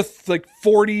 to like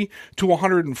 40 to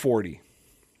 140.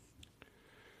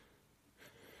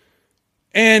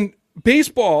 And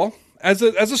baseball as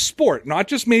a sport, not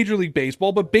just Major League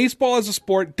Baseball, but baseball as a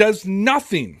sport does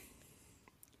nothing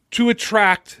to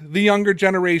attract the younger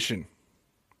generation.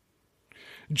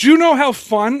 Do you know how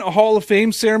fun a Hall of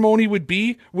Fame ceremony would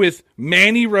be with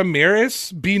Manny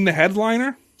Ramirez being the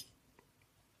headliner?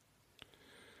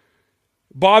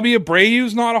 Bobby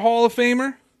Abreu's not a Hall of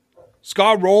Famer.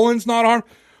 Scott Rowland's not a...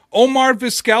 Omar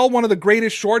Vizquel, one of the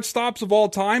greatest shortstops of all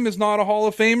time, is not a Hall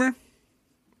of Famer.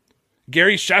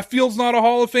 Gary Sheffield's not a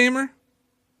Hall of Famer.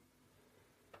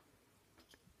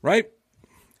 Right?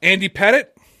 Andy Pettitte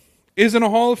isn't a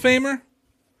Hall of Famer.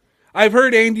 I've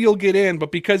heard Andy will get in,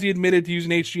 but because he admitted to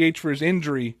using HGH for his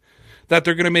injury, that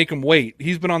they're going to make him wait.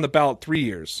 He's been on the ballot 3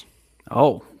 years.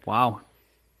 Oh, wow.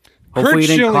 Hopefully you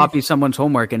didn't copy someone's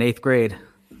homework in 8th grade.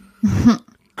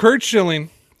 Kurt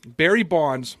Schilling, Barry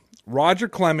Bonds, Roger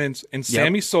Clemens, and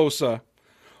Sammy Sosa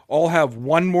all have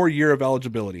one more year of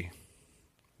eligibility.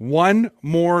 One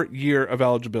more year of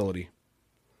eligibility.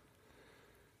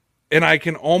 And I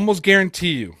can almost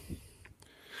guarantee you,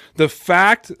 the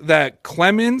fact that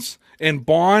Clemens and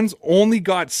Bonds only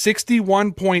got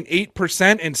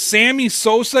 61.8% and Sammy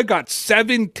Sosa got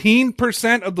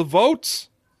 17% of the votes,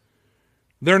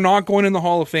 they're not going in the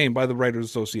Hall of Fame by the Writers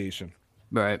Association.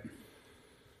 Right.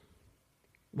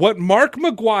 What Mark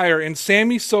McGwire and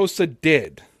Sammy Sosa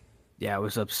did. Yeah, it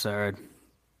was absurd.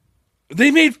 They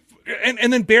made,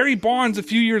 and then Barry Bonds a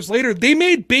few years later, they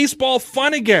made baseball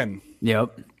fun again.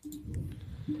 Yep.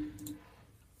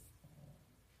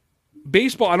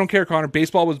 Baseball, I don't care, Connor.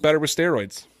 Baseball was better with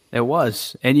steroids. It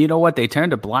was. And you know what? They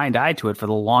turned a blind eye to it for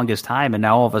the longest time. And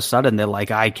now all of a sudden they're like,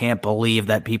 I can't believe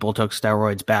that people took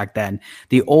steroids back then.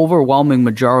 The overwhelming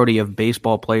majority of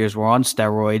baseball players were on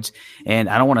steroids. And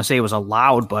I don't want to say it was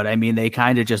allowed, but I mean, they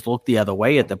kind of just looked the other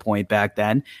way at the point back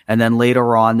then. And then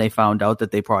later on, they found out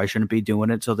that they probably shouldn't be doing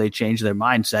it. So they changed their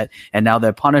mindset. And now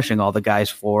they're punishing all the guys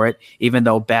for it, even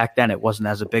though back then it wasn't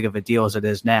as big of a deal as it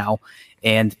is now.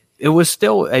 And it was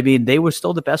still, I mean, they were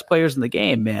still the best players in the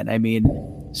game, man. I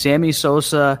mean, Sammy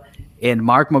Sosa and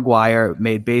Mark McGwire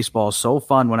made baseball so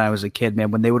fun when I was a kid, man,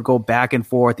 when they would go back and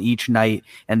forth each night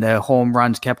and the home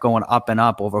runs kept going up and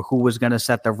up over who was going to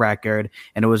set the record.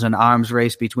 And it was an arms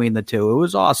race between the two. It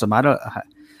was awesome. I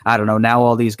don't know. Now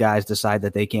all these guys decide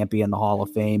that they can't be in the Hall of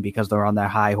Fame because they're on their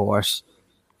high horse.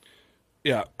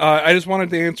 Yeah. I just wanted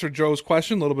to answer Joe's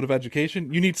question, a little bit of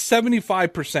education. You need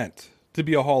 75% to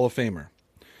be a Hall of Famer.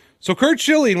 So Kurt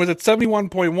Schilling was at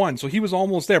 71.1, so he was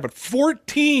almost there, but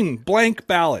 14 blank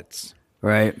ballots.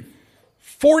 Right.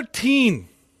 14.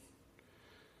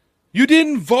 You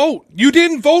didn't vote. You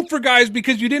didn't vote for guys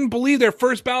because you didn't believe they're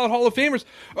first ballot Hall of Famers.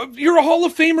 You're a Hall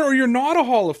of Famer or you're not a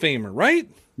Hall of Famer, right?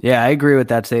 Yeah, I agree with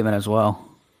that statement as well.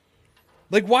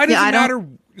 Like, why does it matter?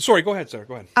 Sorry, go ahead, Sarah.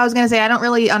 Go ahead. I was going to say, I don't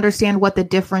really understand what the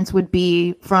difference would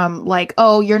be from like,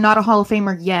 oh, you're not a Hall of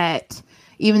Famer yet,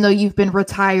 even though you've been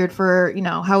retired for, you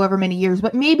know, however many years,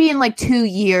 but maybe in like 2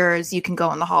 years you can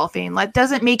go in the Hall of Fame. That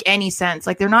doesn't make any sense.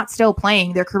 Like, they're not still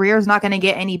playing. Their career is not going to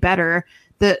get any better.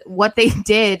 What they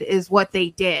did is what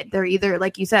they did. They're either,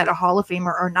 like you said, a Hall of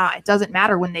Famer or not. It doesn't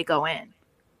matter when they go in.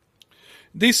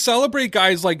 They celebrate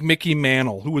guys like Mickey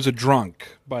Mantle, who was a drunk,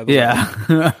 by the way.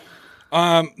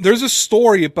 Yeah. There's a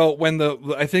story about when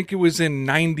I think it was in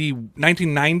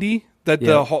 1990 that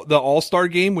the All-Star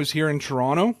game was here in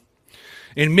Toronto.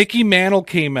 And Mickey Mantle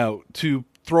came out to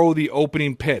throw the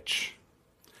opening pitch.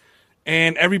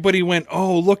 And everybody went,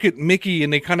 oh, look at Mickey.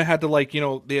 And they kind of had to, like, you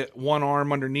know, the one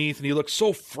arm underneath. And he looked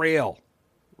so frail,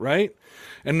 right?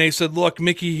 And they said, look,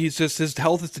 Mickey, his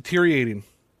health is deteriorating.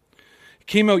 He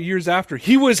came out years after.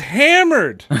 He was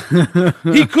hammered.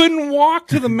 He couldn't walk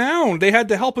to the mound. They had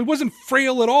to help. He wasn't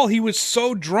frail at all. He was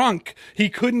so drunk, he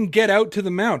couldn't get out to the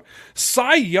mound.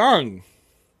 Cy Young.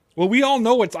 Well, we all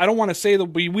know I don't want to say that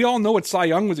we all know what Cy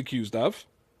Young was accused of,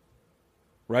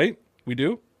 right? We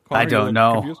do? Connor, I don't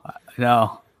know. confused?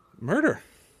 No. Murder.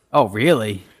 Oh,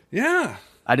 really? Yeah.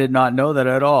 I did not know that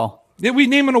at all. Yeah, we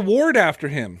name an award after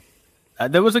him.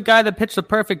 There was a guy that pitched the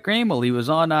perfect game while he was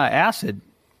on acid.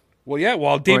 Well, yeah.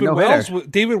 Well, David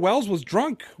Wells was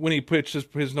drunk when he pitched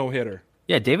his no-hitter.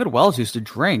 Yeah, David Wells used to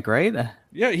drink, right?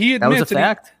 Yeah, he admits that was a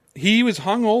fact. He was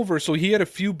hungover, so he had a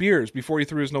few beers before he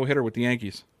threw his no-hitter with the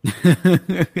Yankees.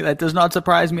 That does not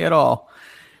surprise me at all.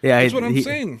 Yeah, that's what I'm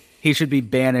saying. He should be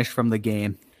banished from the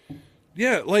game.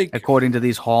 Yeah, like according to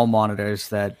these hall monitors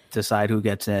that decide who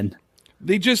gets in.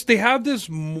 They have this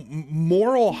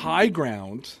moral high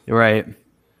ground, right?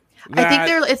 I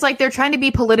think it's like they're trying to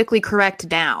be politically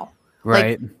correct now,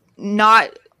 right? Like, not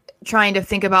trying to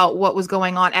think about what was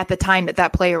going on at the time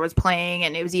that player was playing,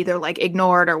 and it was either like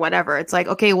ignored or whatever. It's like,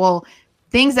 okay, well,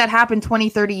 things that happened 20,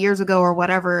 30 years ago or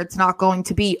whatever, it's not going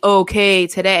to be okay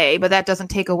today, but that doesn't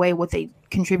take away what they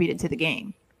contributed to the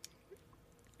game.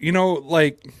 You know,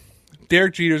 like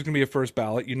Derek Jeter is going to be a first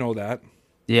ballot. You know that.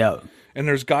 Yeah. And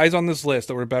there's guys on this list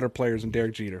that were better players than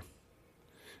Derek Jeter.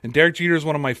 And Derek Jeter is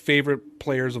one of my favorite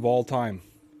players of all time.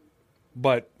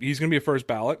 But he's going to be a first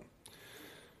ballot.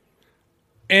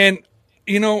 And,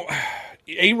 you know,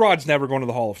 A-Rod's never going to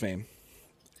the Hall of Fame.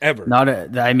 Ever. Not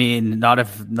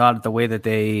the way that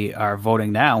they are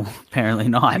voting now. Apparently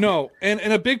not. No. And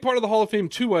a big part of the Hall of Fame,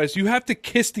 too, was you have to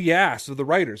kiss the ass of the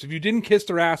writers. If you didn't kiss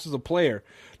their ass as a player,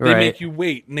 they make you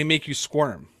wait and they make you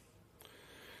squirm.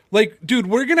 Like, dude,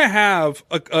 we're going to have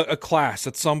a class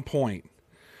at some point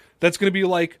that's going to be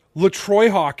like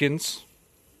LaTroy Hawkins,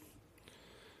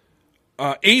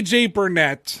 AJ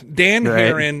Burnett, Dan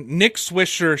Herron, Nick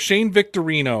Swisher, Shane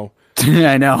Victorino.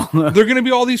 I know. They're going to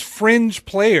be all these fringe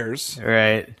players.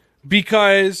 Right.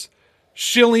 Because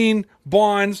Schilling,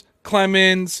 Bonds,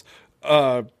 Clemens,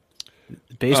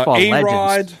 baseball A-Rod,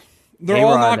 legends. they're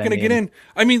all not going to get in.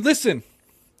 I mean, listen,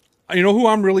 you know who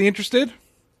I'm really interested?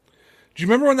 Do you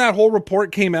remember when that whole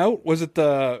report came out? Was it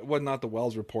not the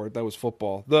Wells report? That was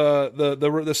football.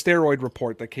 The steroid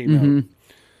report that came out.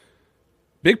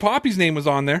 Big Poppy's name was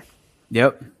on there.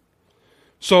 Yep.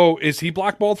 So is he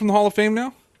blackballed from the Hall of Fame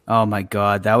now? Oh my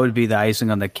God, that would be the icing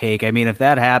on the cake. I mean, if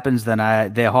that happens, then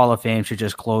the Hall of Fame should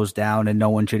just close down and no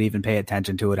one should even pay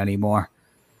attention to it anymore.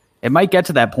 It might get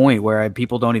to that point where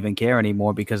people don't even care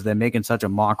anymore because they're making such a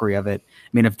mockery of it. I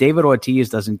mean, if David Ortiz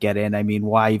doesn't get in, I mean,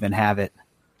 why even have it?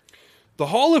 The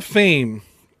Hall of Fame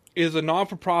is a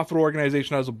non-for-profit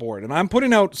organization as a board, and I'm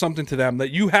putting out something to them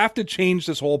that you have to change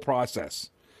this whole process.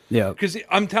 Yeah. Because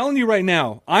I'm telling you right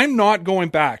now, I'm not going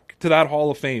back to that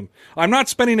Hall of Fame. I'm not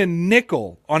spending a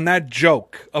nickel on that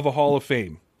joke of a Hall of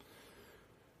Fame.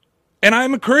 And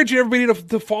I'm encouraging everybody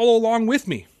to follow along with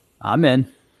me. I'm in.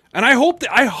 And I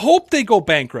hope they go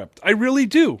bankrupt. I really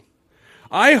do.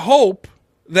 I hope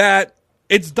that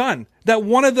it's done.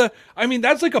 That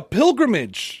that's like a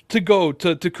pilgrimage to go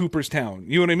to Cooperstown.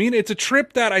 You know what I mean? It's a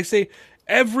trip that I say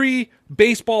every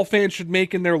baseball fan should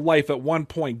make in their life at one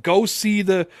point. Go see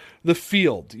the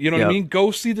field. You know what I mean?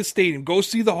 Go see the stadium. Go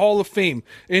see the Hall of Fame.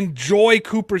 Enjoy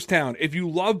Cooperstown. If you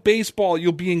love baseball,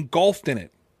 you'll be engulfed in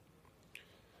it.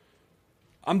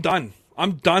 I'm done.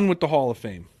 I'm done with the Hall of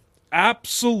Fame.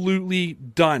 Absolutely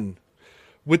done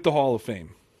with the Hall of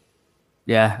Fame.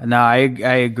 Yeah, no, I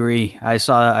agree. I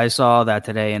saw that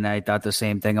today, and I thought the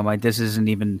same thing. I'm like, this is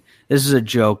a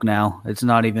joke now. It's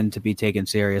not even to be taken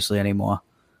seriously anymore.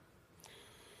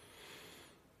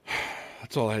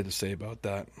 That's all I had to say about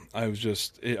that. I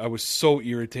was so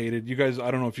irritated. You guys,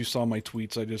 I don't know if you saw my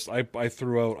tweets. I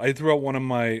threw out one of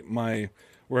my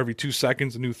where every 2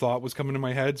 seconds a new thought was coming to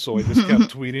my head, so I just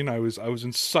kept tweeting. I was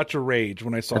in such a rage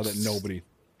when I saw that nobody.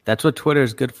 That's what Twitter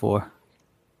is good for.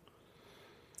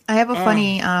 I have a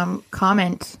funny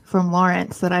comment from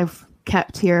Lawrence that I've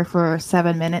kept here for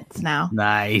 7 minutes now.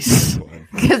 Nice.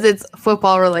 Because it's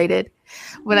football related.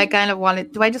 But I kind of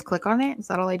wanted... Do I just click on it? Is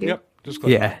that all I do? Yep, just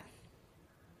click on it.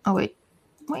 Oh, wait.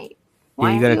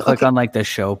 Yeah, you got to click on like the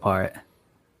show part.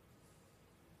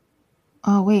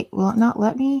 Oh, wait. Will it not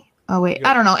let me? Oh, wait.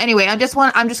 I don't know. Anyway, I'm just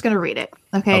going to read it.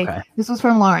 Okay. This was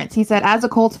from Lawrence. He said, as a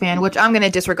Colts fan, which I'm going to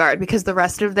disregard because the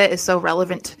rest of that is so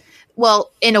relevant.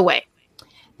 Well, in a way.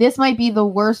 This might be the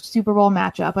worst Super Bowl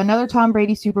matchup. Another Tom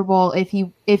Brady Super Bowl. If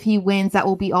he wins, that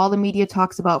will be all the media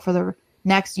talks about for the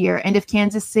next year. And if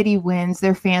Kansas City wins,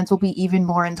 their fans will be even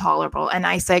more intolerable. And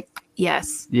I say,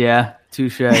 yes. Yeah,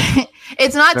 touche.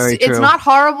 It's not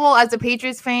horrible as a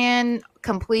Patriots fan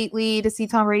completely to see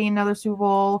Tom Brady in another Super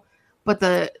Bowl. But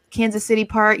the Kansas City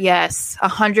part, yes,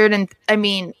 100. And I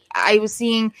mean, I was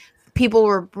seeing people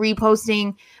were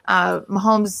reposting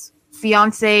Mahomes'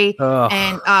 fiance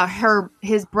and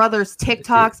his brother's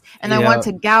TikToks, and I want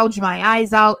to gouge my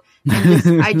eyes out.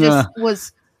 And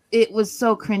it was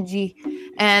so cringy,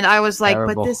 and I was like,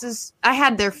 terrible. But I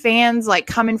had their fans like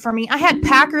coming for me. I had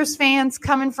Packers fans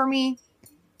coming for me.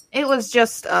 It was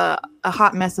just a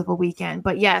hot mess of a weekend.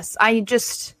 But yes, I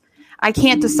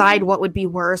can't decide what would be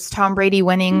worse: Tom Brady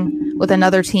winning with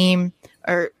another team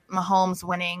or Mahomes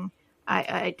winning.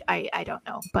 I don't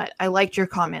know, but I liked your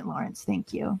comment, Lawrence.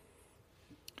 Thank you.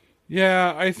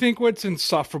 Yeah, I think what's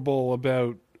insufferable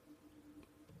about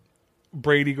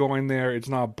Brady going there, it's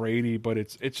not Brady, but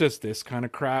it's just this kind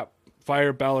of crap.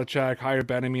 Fire Belichick, hire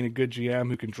Ben, a good GM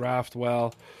who can draft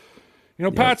well. You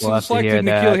know, Pat's selected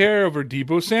N'Keal Harry over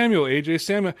Deebo Samuel, AJ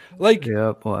Samuel.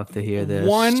 We'll have to hear this.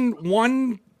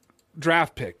 One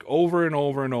draft pick over and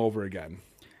over and over again.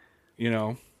 You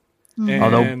know? And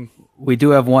although we do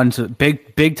have one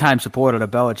big time supporter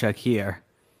of Belichick here.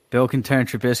 Bill can turn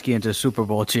Trubisky into Super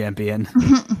Bowl champion.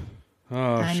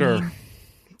 Sure.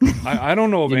 I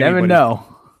don't know if you anybody. Never know.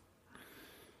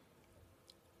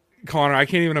 Connor, I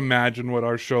can't even imagine what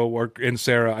our show, and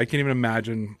Sarah, I can't even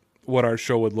imagine what our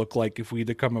show would look like if we had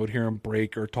to come out here and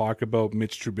break or talk about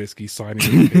Mitch Trubisky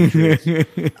signing with the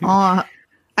Patriots.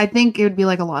 I think it would be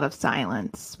like a lot of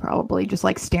silence, probably just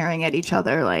like staring at each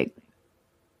other like.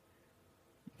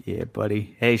 Yeah,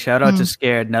 buddy. Hey, shout out to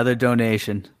Scared. Another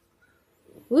donation.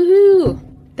 Woohoo!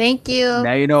 Thank you.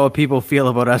 Now you know what people feel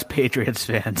about us Patriots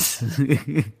fans.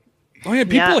 Oh yeah,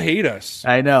 people hate us.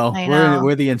 I know. I know.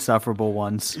 We're the insufferable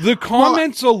ones. The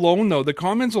comments alone, though,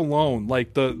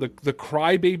 like the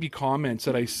crybaby comments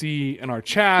that I see in our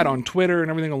chat on Twitter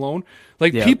and everything alone,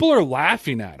 like people are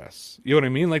laughing at us. You know what I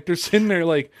mean? Like they're sitting there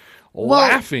like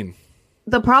laughing.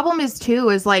 The problem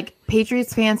is like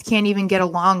Patriots fans can't even get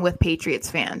along with Patriots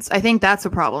fans. I think that's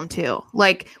a problem too.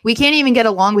 Like we can't even get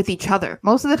along with each other.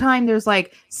 Most of the time there's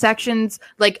like sections,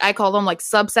 like I call them like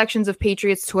subsections of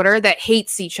Patriots Twitter that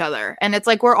hates each other. And it's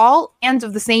like we're all fans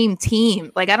of the same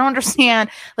team. Like I don't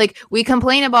understand. Like we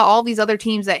complain about all these other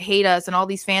teams that hate us and all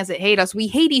these fans that hate us. We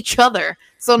hate each other.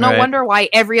 So no wonder why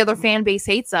every other fan base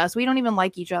hates us. We don't even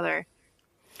like each other.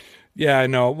 Yeah, I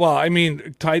know. Well, I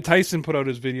mean, Tyson put out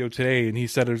his video today, and he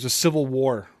said there's a civil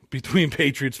war between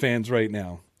Patriots fans right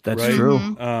now. That's true.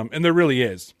 And there really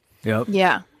is. Yep.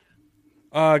 Yeah.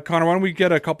 Connor, why don't we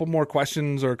get a couple more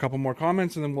questions or a couple more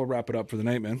comments, and then we'll wrap it up for the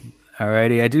night, man.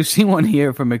 Alrighty. I do see one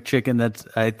here from McChicken that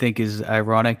I think is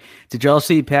ironic. Did y'all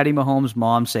see Patty Mahomes'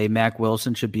 mom say Mac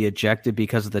Wilson should be ejected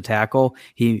because of the tackle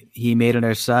he made on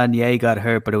her son? Yeah, he got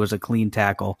hurt, but it was a clean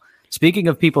tackle. Speaking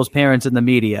of people's parents in the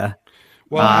media...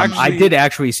 Well, I did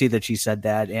actually see that she said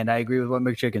that, and I agree with what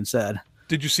McChicken said.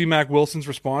 Did you see Mac Wilson's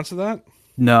response to that?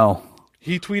 No.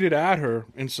 He tweeted at her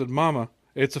and said, "Mama,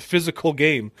 it's a physical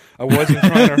game. I wasn't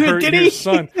trying to hurt your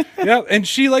son." Yeah, and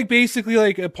she basically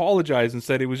apologized and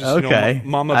said it was just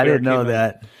Mama Bear. I didn't know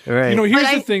that. Right.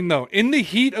 Here's the thing though. In the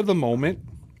heat of the moment,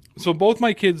 so both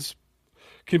my kids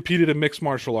competed in mixed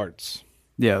martial arts.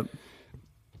 Yeah.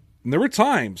 And there were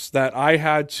times that I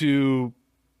had to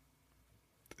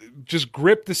just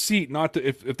grip the seat, not to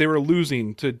if they were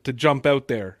losing to jump out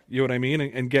there, you know what I mean,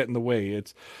 and get in the way.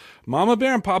 It's Mama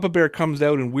Bear and Papa Bear comes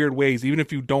out in weird ways, even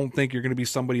if you don't think you're going to be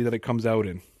somebody that it comes out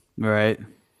in. Right.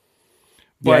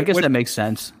 But I guess that makes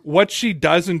sense. What she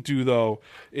doesn't do though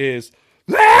is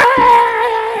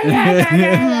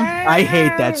I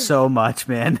hate that so much,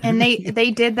 man. And they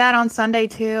did that on Sunday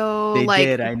too. They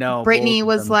did, I know. Brittany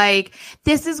was like,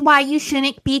 "This is why you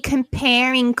shouldn't be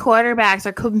comparing quarterbacks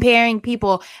or comparing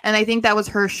people." And I think that was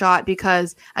her shot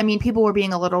because I mean, people were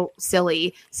being a little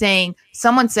silly, saying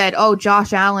someone said, "Oh,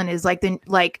 Josh Allen is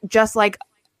just like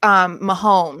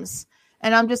Mahomes."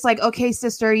 And I'm just like, okay,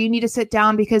 sister, you need to sit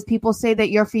down because people say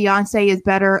that your fiance is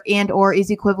better and or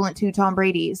is equivalent to Tom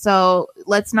Brady. So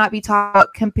let's not be talking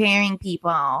about comparing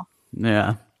people.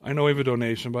 Yeah. I know we have a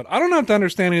donation, but I don't have to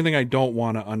understand anything I don't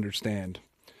want to understand.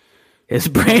 His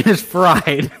brain is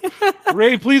fried.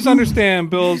 Ray, please understand,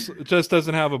 Bills just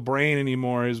doesn't have a brain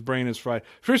anymore. His brain is fried.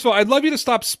 First of all, I'd love you to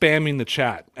stop spamming the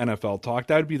chat, NFL Talk.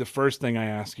 That would be the first thing I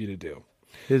ask you to do.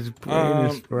 His brain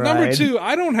is fried. Number two,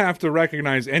 I don't have to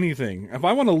recognize anything. If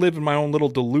I want to live in my own little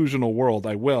delusional world,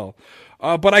 I will.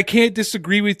 But I can't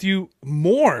disagree with you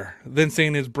more than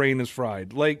saying his brain is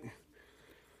fried. Like,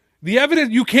 the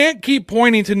evidence, you can't keep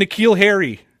pointing to N'Keal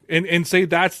Harry and say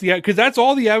that's because that's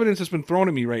all the evidence that's been thrown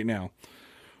at me right now.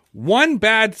 One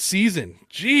bad season.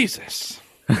 Jesus.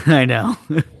 I know.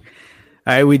 All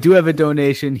right, we do have a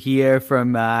donation here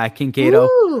from Kinkado.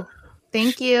 Ooh,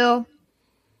 thank you.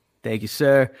 Thank you,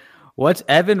 sir. What's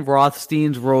Evan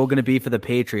Rothstein's role going to be for the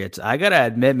Patriots? I got to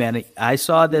admit, man, I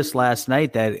saw this last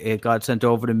night that it got sent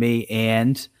over to me,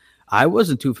 and I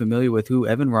wasn't too familiar with who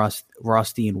Evan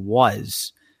Rothstein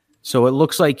was. So it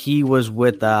looks like he was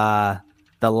with the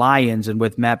Lions and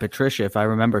with Matt Patricia, if I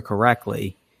remember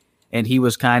correctly. And he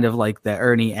was kind of like the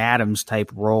Ernie Adams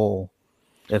type role,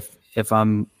 if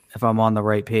I'm on the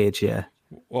right page here.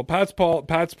 Well, Pat's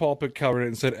Pulpit covered it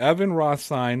and said Evan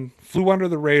Rothstein flew under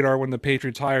the radar when the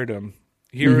Patriots hired him.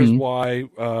 Here is why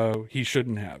he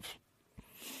shouldn't have.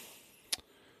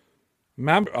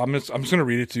 I'm just going to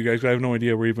read it to you guys. I have no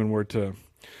idea where even word to.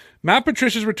 Matt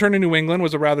Patricia's return to New England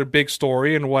was a rather big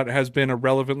story in what has been a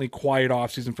relevantly quiet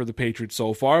offseason for the Patriots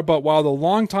so far. But while the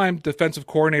longtime defensive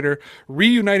coordinator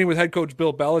reuniting with head coach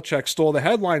Bill Belichick stole the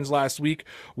headlines last week,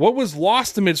 what was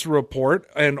lost amidst the report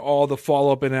and all the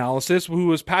follow-up analysis, who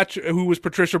was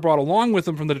Patricia brought along with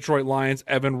him from the Detroit Lions,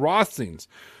 Evan Rothstein.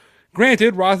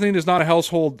 Granted, Rothstein is not a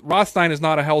household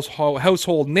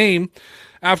name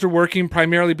after working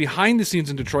primarily behind the scenes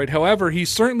in Detroit. However, he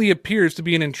certainly appears to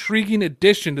be an intriguing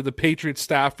addition to the Patriots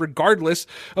staff, regardless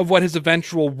of what his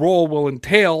eventual role will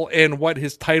entail and what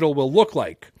his title will look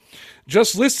like.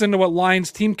 Just listen to what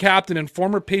Lions team captain and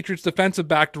former Patriots defensive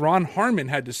back Ron Harmon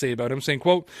had to say about him, saying,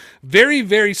 quote, "Very,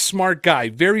 very smart guy,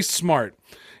 very smart.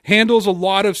 Handles a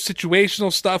lot of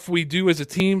situational stuff we do as a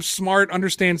team. Smart,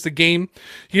 understands the game.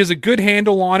 He has a good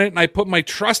handle on it, and I put my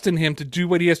trust in him to do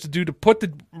what he has to do to put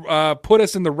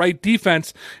us in the right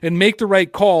defense and make the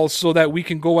right calls so that we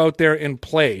can go out there and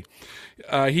play."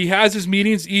 He has his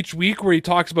meetings each week where he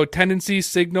talks about tendencies,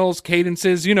 signals,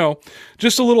 cadences,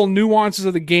 just a little nuances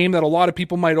of the game that a lot of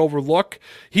people might overlook.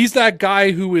 He's that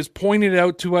guy who is pointing it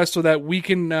out to us so that we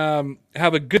can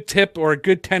have a good tip or a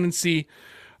good tendency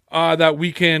that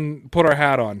we can put our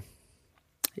hat on.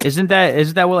 Isn't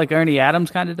that what like Ernie Adams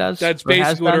kind of does? That's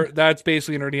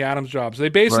basically an Ernie Adams job. So they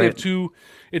basically have two.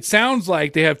 It sounds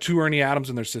like they have two Ernie Adams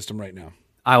in their system right now.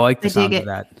 I like the sound of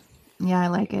that. Yeah, I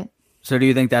like it. So do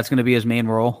you think that's going to be his main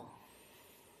role?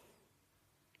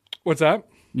 What's that?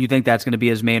 You think that's going to be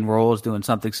his main role, is doing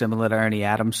something similar to Ernie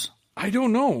Adams? I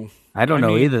don't know. I don't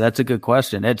know either. That's a good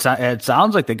question. It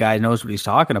sounds like the guy knows what he's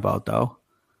talking about, though.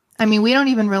 I mean, we don't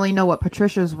even really know what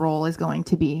Patricia's role is going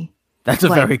to be. That's a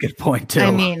very good point, too. I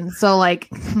mean, so like,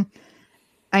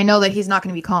 I know that he's not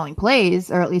going to be calling plays,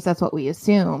 or at least that's what we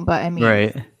assume. But I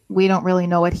mean, we don't really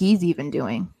know what he's even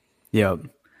doing. Yep.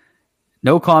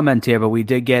 No comment here, but we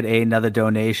did get another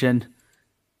donation.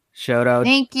 Shout out.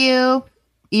 Thank you.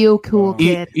 You cool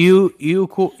kid. You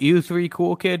cool. You three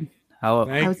cool kid. How?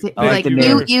 I would say like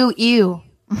you.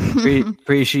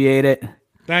 Appreciate it.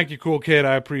 Thank you, cool kid.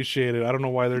 I appreciate it. I don't know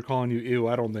why they're calling you ew.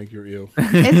 I don't think you're ew.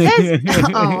 It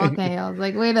says. Oh, okay. I was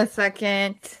like, wait a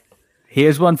second.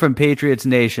 Here's one from Patriots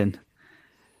Nation.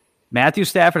 Matthew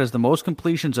Stafford has the most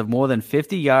completions of more than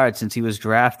 50 yards since he was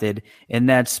drafted in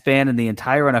that span in the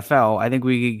entire NFL. I think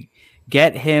we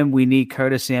get him. We need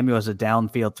Curtis Samuel as a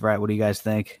downfield threat. What do you guys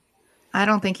think? I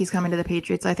don't think he's coming to the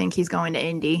Patriots. I think he's going to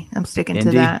Indy. I'm sticking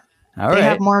to that. All right.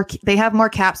 They have more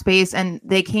cap space, and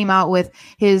they came out with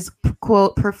his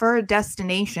quote preferred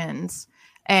destinations,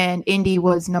 and Indy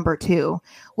was number 2,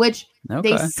 which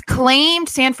they claimed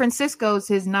San Francisco's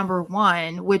his number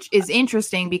 1, which is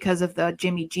interesting because of the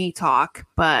Jimmy G talk.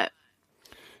 But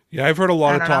yeah, I've heard a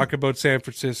lot of talk about San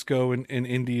Francisco and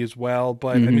Indy as well.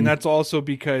 But I mean, that's also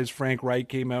because Frank Reich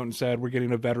came out and said we're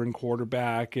getting a veteran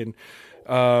quarterback, and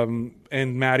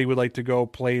Matty would like to go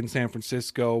play in San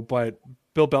Francisco, but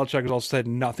Bill Belichick has also said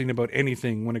nothing about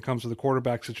anything when it comes to the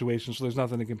quarterback situation, so there's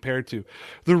nothing to compare to.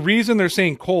 The reason they're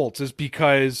saying Colts is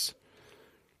because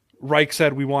Reich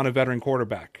said we want a veteran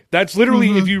quarterback. That's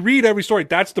literally, if you read every story,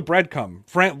 that's the breadcrumb.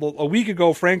 A week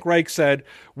ago, Frank Reich said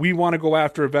we want to go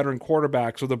after a veteran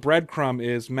quarterback, so the breadcrumb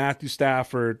is Matthew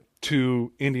Stafford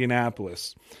to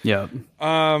Indianapolis. Yeah.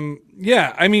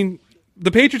 Yeah, I mean,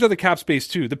 the Patriots have the cap space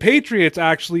too. The Patriots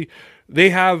actually,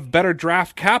 they have better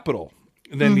draft capital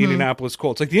than the Indianapolis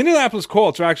Colts. Like, the Indianapolis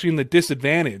Colts are actually in the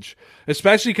disadvantage,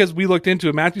 especially because we looked into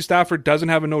it. Matthew Stafford doesn't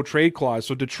have a no-trade clause,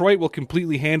 so Detroit will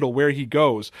completely handle where he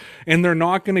goes, and they're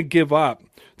not going to give up.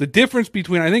 The difference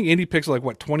between, I think Indy picks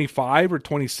like, 25 or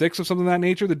 26 or something of that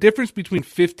nature? The difference between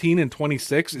 15 and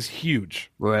 26 is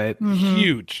huge. Right.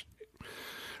 Huge.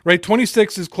 Right,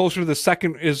 26 is closer to the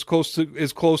second, is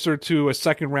closer to a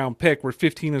second round pick, where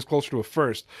 15 is closer to a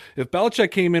first. If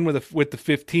Belichick came in with the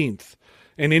 15th,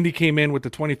 and Indy came in with the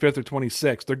 25th or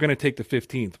 26th, they're going to take the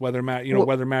 15th, whether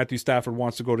Matthew Stafford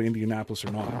wants to go to Indianapolis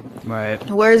or not. Right.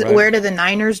 Where do the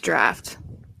Niners draft?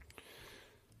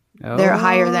 They're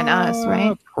higher than us,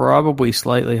 right? Probably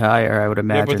slightly higher, I would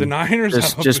imagine. Yeah, but the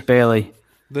Niners just barely.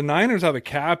 The Niners have a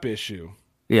cap issue.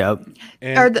 Yeah,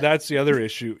 and that's the other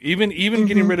issue. Even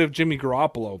getting rid of Jimmy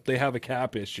Garoppolo, they have a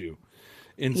cap issue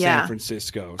in San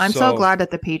Francisco. I'm so glad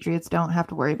that the Patriots don't have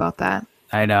to worry about that.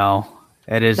 I know.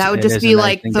 It is. That would just be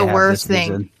like the worst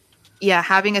thing. Yeah,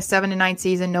 having a 7-9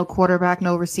 season, no quarterback,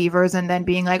 no receivers, and then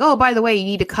being like, oh, by the way, you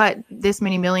need to cut this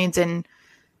many millions in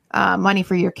money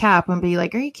for your cap, and be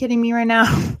like, are you kidding me right now?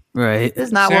 Right. This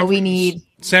is not what we need.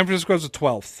 San Francisco's a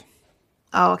 12th.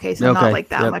 Oh, okay, so not like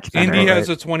that much better. Indy has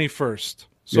a 21st.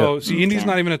 So see, Indy's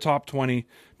not even a top 20.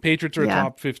 Patriots are a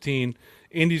top 15.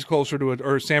 Indy's closer to it,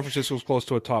 or San Francisco's close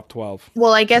to a top 12.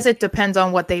 Well, I guess it depends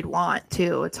on what they'd want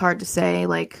too. It's hard to say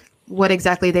like what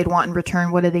exactly they'd want in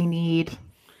return. What do they need?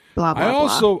 Blah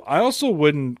blah. I also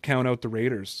wouldn't count out the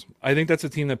Raiders. I think that's a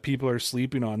team that people are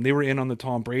sleeping on. They were in on the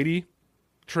Tom Brady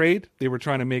trade. They were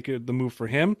trying to make it the move for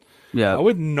him. Yeah, I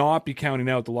would not be counting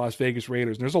out the Las Vegas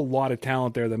Raiders. And there's a lot of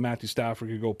talent there that Matthew Stafford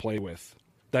could go play with.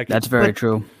 That's very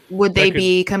true. Would they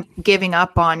be giving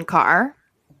up on Carr?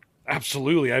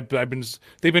 Absolutely.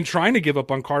 They've been trying to give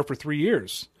up on Carr for 3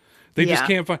 years. They just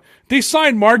can't find. They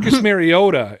signed Marcus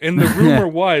Mariota, and the rumor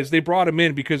was they brought him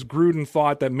in because Gruden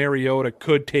thought that Mariota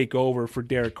could take over for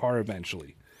Derek Carr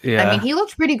eventually. Yeah, I mean, he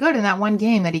looked pretty good in that one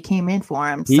game that he came in for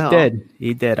him.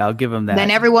 He did. I'll give him that. Then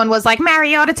everyone was like,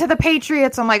 Mariota to the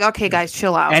Patriots. I'm like, okay, guys,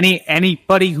 chill out.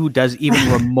 Anybody who does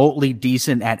even remotely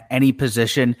decent at any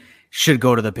position should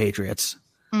go to the Patriots.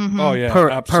 Oh yeah, per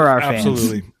our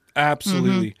fans.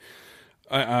 Absolutely.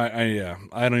 Yeah,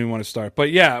 I don't even want to start. But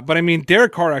I mean,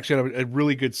 Derek Carr actually had a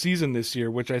really good season this year,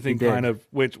 which I think kind of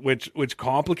which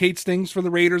complicates things for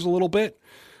the Raiders a little bit.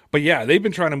 But yeah, they've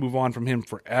been trying to move on from him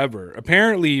forever.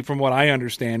 Apparently, from what I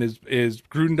understand, is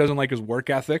Gruden doesn't like his work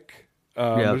ethic.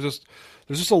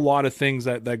 There's just a lot of things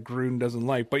that Gruden doesn't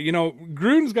like. But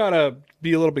Gruden's got to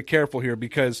be a little bit careful here,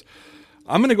 because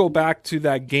I'm going to go back to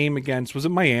that game against, was it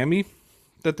Miami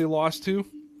that they lost to?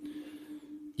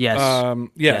 Yes.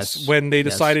 Yes. When they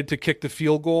decided to kick the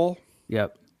field goal.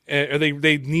 Yep.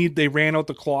 They ran out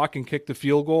the clock and kicked the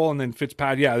field goal, and then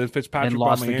Fitzpatrick and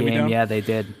lost Miami the game. down. Yeah, they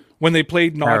did. When they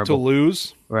played not to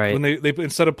lose, right? When they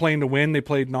instead of playing to win, they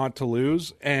played not to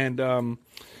lose, and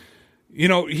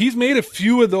he's made a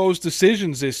few of those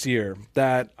decisions this year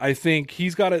that I think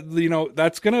he's got to,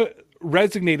 that's going to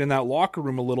resonate in that locker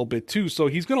room a little bit too. So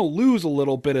he's going to lose a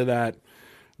little bit of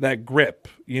that grip,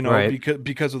 right,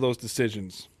 because of those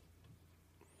decisions.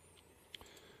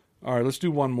 All right, let's do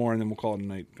one more and then we'll call it a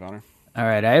night, Connor. All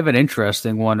right, I have an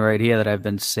interesting one right here that I've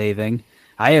been saving.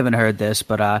 I haven't heard this,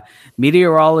 but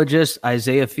meteorologist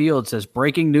Isaiah Field says,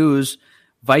 breaking news,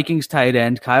 Vikings tight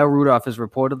end Kyle Rudolph is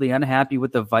reportedly unhappy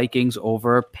with the Vikings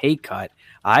over pay cut.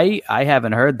 I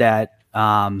haven't heard that,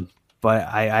 but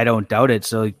I don't doubt it.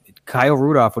 So Kyle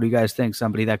Rudolph, what do you guys think?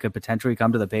 Somebody that could potentially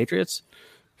come to the Patriots?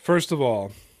 First of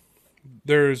all,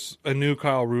 there's a new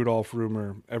Kyle Rudolph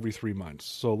rumor every 3 months.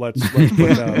 So let's put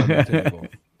that on the table.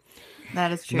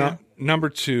 That is true. Number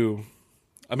two,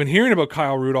 I've been hearing about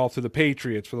Kyle Rudolph to the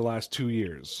Patriots for the last 2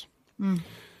 years.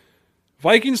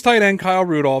 Vikings tight end Kyle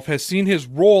Rudolph has seen his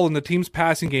role in the team's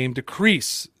passing game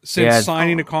decrease since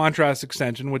signing a contract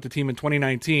extension with the team in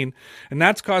 2019, and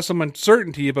that's caused some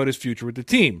uncertainty about his future with the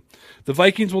team. The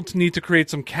Vikings will need to create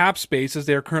some cap space, as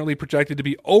they are currently projected to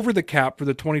be over the cap for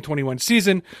the 2021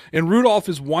 season, and Rudolph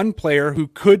is one player who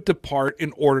could depart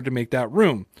in order to make that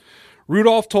room.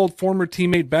 Rudolph told former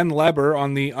teammate Ben Leber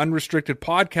on the Unrestricted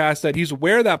podcast that he's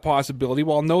aware of that possibility,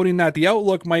 while noting that the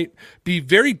outlook might be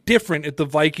very different if the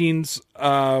Vikings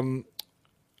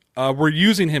were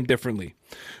using him differently.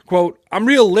 Quote, I'm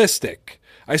realistic.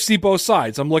 I see both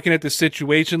sides. I'm looking at the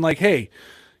situation like, hey,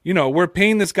 we're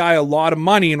paying this guy a lot of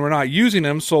money and we're not using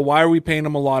him, so why are we paying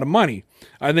him a lot of money?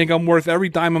 I think I'm worth every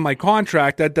dime of my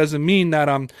contract. That doesn't mean that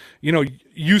I'm,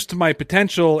 used to my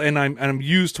potential and I'm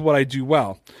used to what I do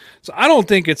well. So I don't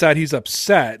think it's that he's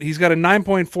upset. He's got a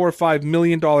 $9.45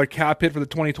 million cap hit for the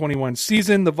 2021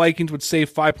 season. The Vikings would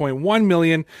save $5.1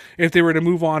 million if they were to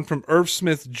move on from Irv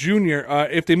Smith Jr.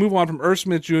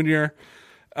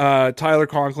 Tyler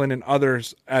Conklin and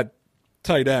others at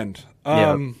tight end.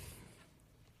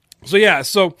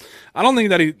 So I don't think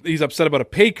that he's upset about a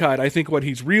pay cut. I think what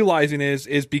he's realizing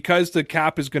is because the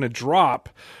cap is going to drop,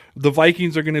 the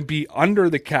Vikings are going to be under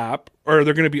the cap, or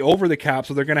they're going to be over the cap,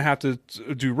 so they're going to have to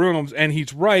do rooms. And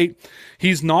he's right.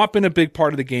 He's not been a big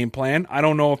part of the game plan. I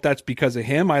don't know if that's because of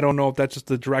him. I don't know if that's just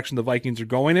the direction the Vikings are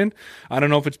going in. I don't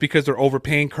know if it's because they're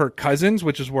overpaying Kirk Cousins,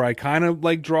 which is where I kind of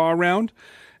draw around.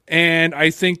 And I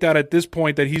think that at this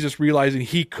point that he's just realizing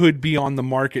he could be on the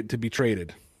market to be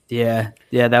traded. Yeah,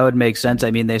 that would make sense.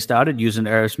 I mean, they started using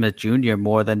Irv Smith Jr.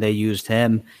 more than they used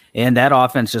him, and that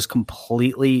offense just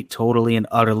completely, totally, and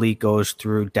utterly goes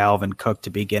through Dalvin Cook to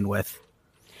begin with.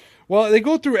 Well, they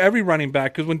go through every running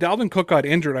back, because when Dalvin Cook got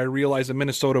injured, I realized that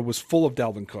Minnesota was full of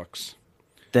Dalvin Cooks.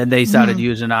 Then they started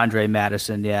using Andre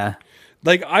Madison, yeah.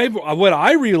 What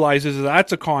I realized is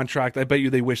that's a contract I bet you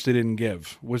they wish they didn't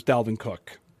give, was Dalvin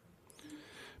Cook.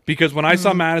 Because when I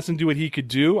saw Madison do what he could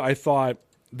do, I thought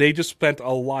they just spent a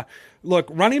lot. Look,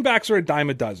 running backs are a dime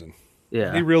a dozen.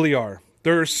 Yeah. They really are.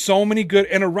 There are so many good.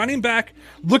 And a running back,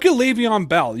 look at Le'Veon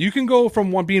Bell. You can go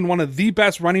from being one of the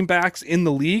best running backs in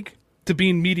the league to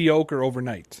being mediocre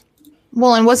overnight.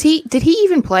 Well, and did he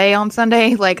even play on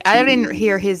Sunday? I didn't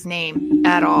hear his name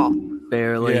at all.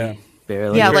 Barely. Yeah.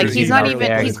 Barely. Yeah, he's not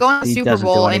even, he's going to He Super doesn't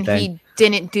Bowl do and he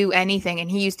didn't do anything. And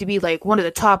he used to be one of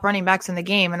the top running backs in the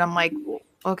game. And I'm like,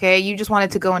 okay, you just wanted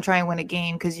to go and try and win a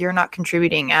game because you're not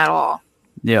contributing at all.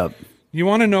 Yep. You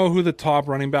want to know who the top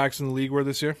running backs in the league were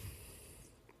this year?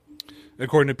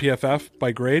 According to PFF,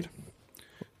 by grade.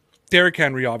 Derrick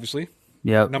Henry, obviously.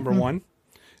 Yep. Number 1.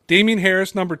 Damian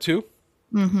Harris, number 2.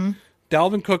 Mm-hmm.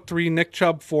 Dalvin Cook, 3. Nick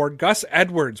Chubb, 4. Gus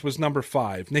Edwards was number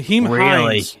 5.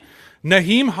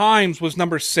 Naheem Hines was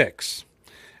number 6.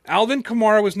 Alvin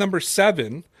Kamara was number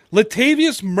 7.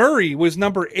 Latavius Murray was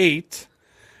number 8.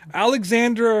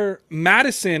 Alexander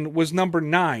Madison was number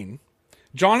 9.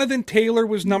 Jonathan Taylor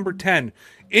was number 10.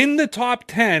 In the top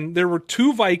 10, there were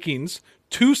 2 Vikings,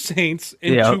 2 Saints,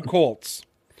 and 2 Colts.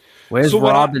 Where's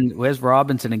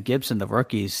Robinson and Gibson, the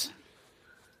rookies?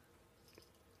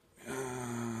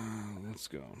 Let's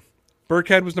go.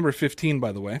 Burkhead was number 15,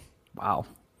 by the way. Wow.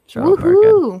 Charlotte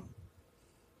Burkhead. Woohoo!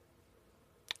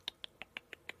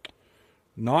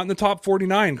 Not in the top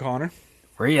 49, Connor.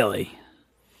 Really?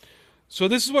 So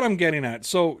this is what I'm getting at.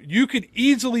 So you could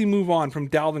easily move on from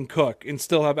Dalvin Cook and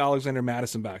still have Alexander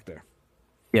Mattison back there.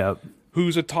 Yep.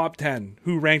 Who's a top 10,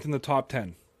 who ranked in the top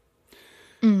 10.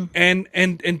 And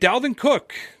Dalvin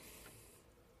Cook,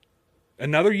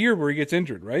 another year where he gets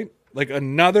injured, right? Like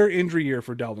another injury year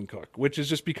for Dalvin Cook, which is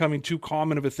just becoming too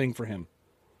common of a thing for him.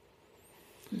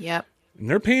 Yep. And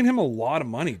they're paying him a lot of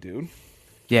money, dude.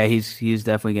 Yeah, he's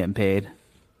definitely getting paid.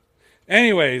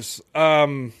 Anyways,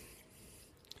 to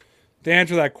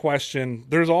answer that question,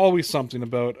 there's always something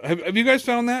about. Have you guys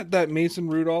found that Mason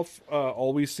Rudolph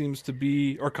always seems to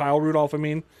be, or Kyle Rudolph, I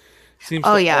mean, seems to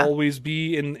always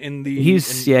be in the.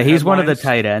 He's one of the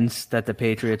tight ends that the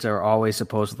Patriots are always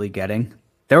supposedly getting.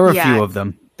 There were a few of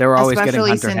them. They were always getting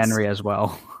Hunter Henry as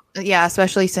well. Yeah,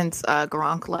 especially since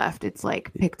Gronk left, it's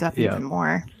like picked up even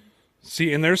more.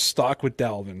 See, and they're stuck with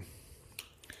Dalvin.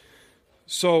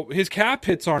 So his cap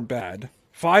hits aren't bad.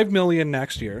 $5 million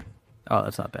next year. Oh,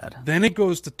 that's not bad. Then it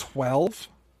goes to 12,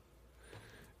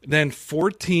 then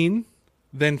 14,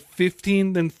 then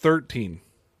 15, then 13.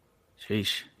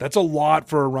 Sheesh. That's a lot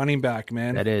for a running back,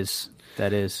 man. That is.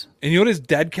 And you know what his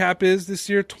dead cap is this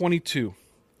year? 22.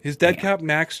 His dead cap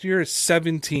next year is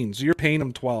 17. So you're paying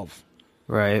him 12.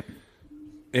 Right.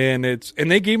 And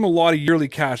they gave him a lot of yearly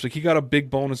cash. Like he got a big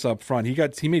bonus up front. He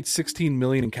made $16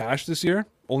 million in cash this year.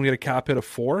 Only got a cap hit of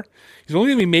 4. He's only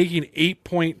going to be making Do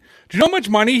you know how much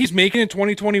money he's making in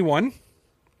 2021?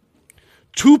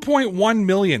 $2.1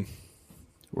 million.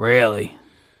 Really?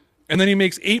 And then he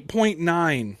makes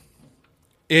 8.9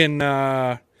 in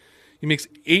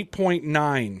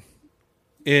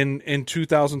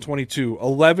 2022.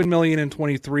 11 million in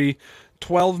 23,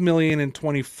 12 million in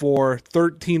 24,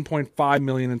 13.5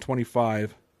 million in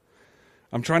 25.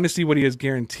 I'm trying to see what he has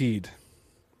guaranteed.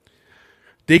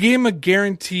 They gave him a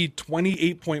guaranteed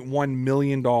 $28.1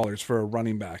 million for a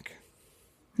running back.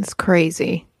 It's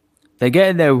crazy. They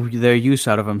get their use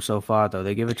out of him so far, though.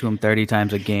 They give it to him 30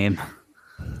 times a game.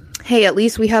 Hey, at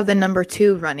least we have the number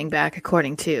 2 running back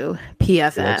according to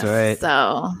PFF. That's right.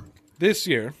 So this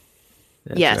year.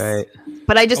 Yes. Right.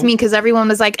 But I just mean because everyone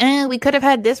was like, we could have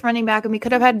had this running back and we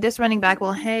could have had this running back.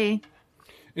 Well, hey.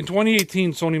 In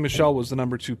 2018, Sony Michel was the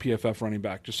number 2 PFF running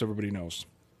back, just so everybody knows.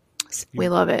 We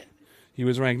love it. He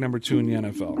was ranked number 2 in the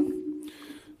NFL.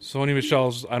 Sony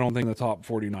Michel's, I don't think, in the top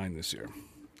 49 this year,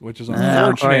 which is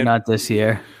unfortunate. Probably not this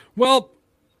year. Well,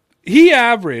 he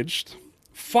averaged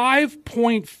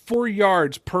 5.4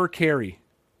 yards per carry.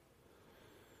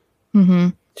 Mm-hmm.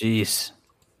 Jeez.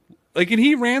 Like, and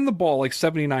he ran the ball like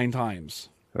 79 times.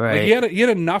 Right. Like he had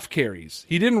enough carries.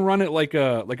 He didn't run it like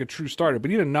a true starter,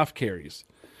 but he had enough carries.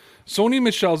 Sony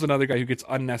Michel's another guy who gets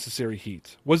unnecessary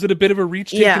heat. Was it a bit of a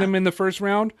reach taking him in the first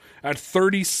round at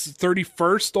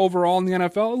 31st overall in the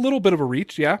NFL? A little bit of a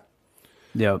reach, yeah.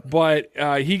 Yeah. But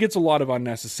he gets a lot of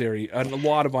unnecessary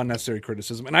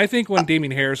criticism. And I think when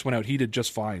Damien Harris went out, he did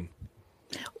just fine.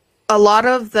 A lot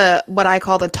of what I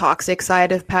call the toxic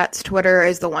side of Pat's Twitter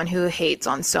is the one who hates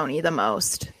on Sony the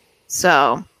most.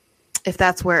 So if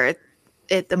that's where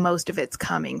the most of it's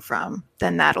coming from,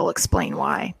 then that'll explain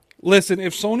why. Listen,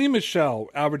 if Sony Michel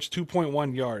averaged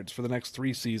 2.1 yards for the next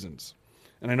 3 seasons,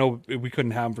 and I know we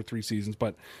couldn't have him for 3 seasons,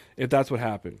 but if that's what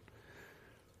happened,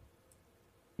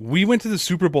 we went to the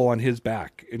Super Bowl on his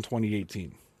back in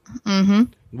 2018. Mm-hmm.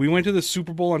 We went to the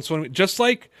Super Bowl on Sony, just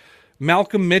like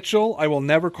Malcolm Mitchell. I will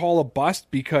never call a bust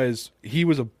because he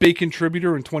was a big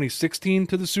contributor in 2016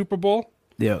 to the Super Bowl.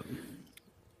 Yeah.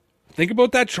 Think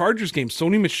about that Chargers game.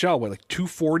 Sony Michel, like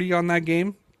 240 on that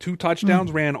game, 2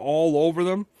 touchdowns, ran all over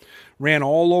them, ran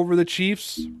all over the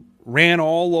Chiefs, ran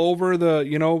all over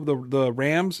the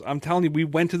Rams. I'm telling you, we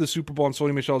went to the Super Bowl on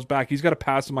Sony Michel's back. He's got a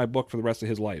pass in my book for the rest of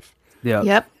his life. Yeah.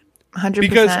 Yep. 100%.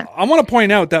 Because I want to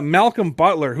point out that Malcolm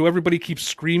Butler, who everybody keeps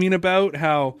screaming about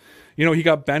how, he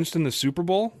got benched in the Super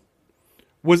Bowl,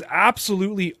 was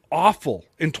absolutely awful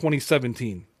in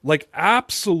 2017. Like,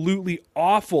 absolutely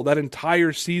awful that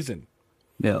entire season.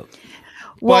 Yeah.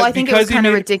 Well, I think it was kind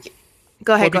of ridiculous.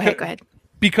 Go ahead.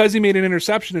 Because he made an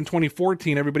interception in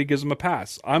 2014, everybody gives him a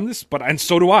pass. And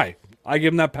so do I. I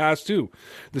give him that pass too.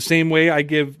 The same way I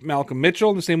give Malcolm Mitchell,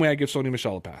 and the same way I give Sony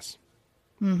Michel a pass.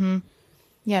 Mm-hmm.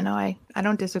 Yeah, no, I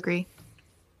don't disagree.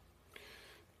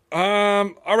 All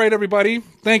right, everybody.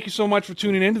 Thank you so much for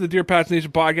tuning in to the Dear Pats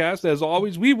Nation podcast. As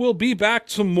always, we will be back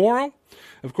tomorrow.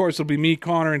 Of course, it'll be me,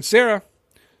 Connor, and Sarah.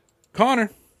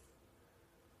 Connor,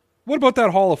 what about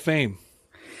that Hall of Fame?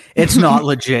 It's not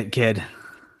legit, kid.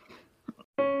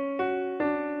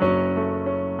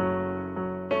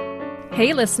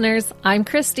 Hey listeners, I'm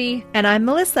Christy. And I'm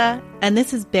Melissa, and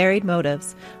this is Buried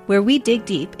Motives, where we dig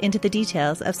deep into the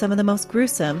details of some of the most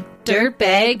gruesome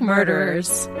dirtbag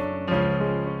murderers.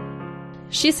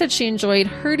 She said she enjoyed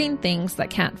hurting things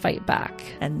that can't fight back.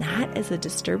 And that is a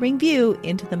disturbing view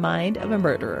into the mind of a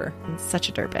murderer and such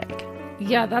a dirtbag.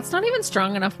 Yeah, that's not even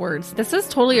strong enough words. This is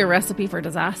totally a recipe for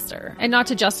disaster. And not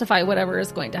to justify whatever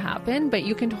is going to happen, but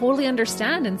you can totally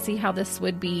understand and see how this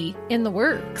would be in the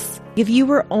works. If you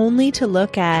were only to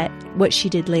look at what she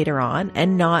did later on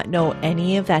and not know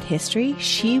any of that history,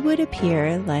 she would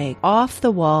appear like off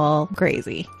the wall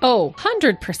crazy. Oh,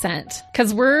 100%.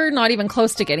 Because we're not even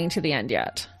close to getting to the end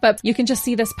yet. But you can just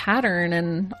see this pattern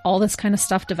and all this kind of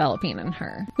stuff developing in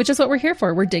her, which is what we're here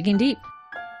for. We're digging deep.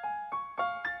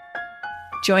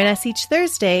 Join us each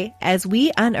Thursday as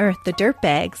we unearth the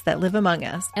dirtbags that live among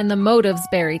us and the motives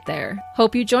buried there.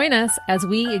 Hope you join us as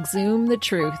we exhume the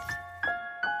truth.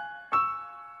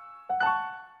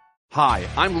 Hi,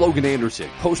 I'm Logan Anderson,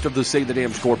 host of the Say the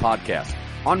Damn Score podcast.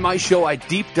 On my show, I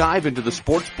deep dive into the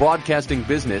sports broadcasting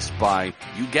business by,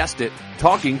 you guessed it,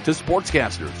 talking to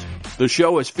sportscasters. The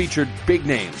show has featured big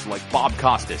names like Bob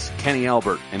Costas, Kenny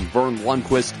Albert, and Vern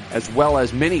Lundquist, as well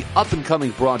as many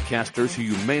up-and-coming broadcasters who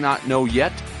you may not know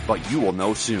yet, but you will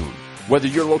know soon. Whether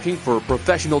you're looking for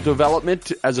professional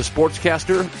development as a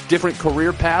sportscaster, different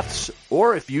career paths,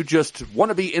 or if you just want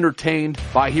to be entertained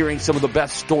by hearing some of the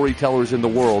best storytellers in the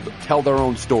world tell their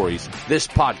own stories, this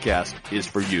podcast is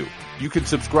for you. You can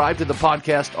subscribe to the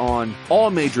podcast on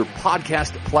all major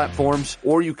podcast platforms,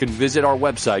 or you can visit our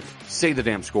website,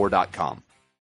 saythedamnscore.com.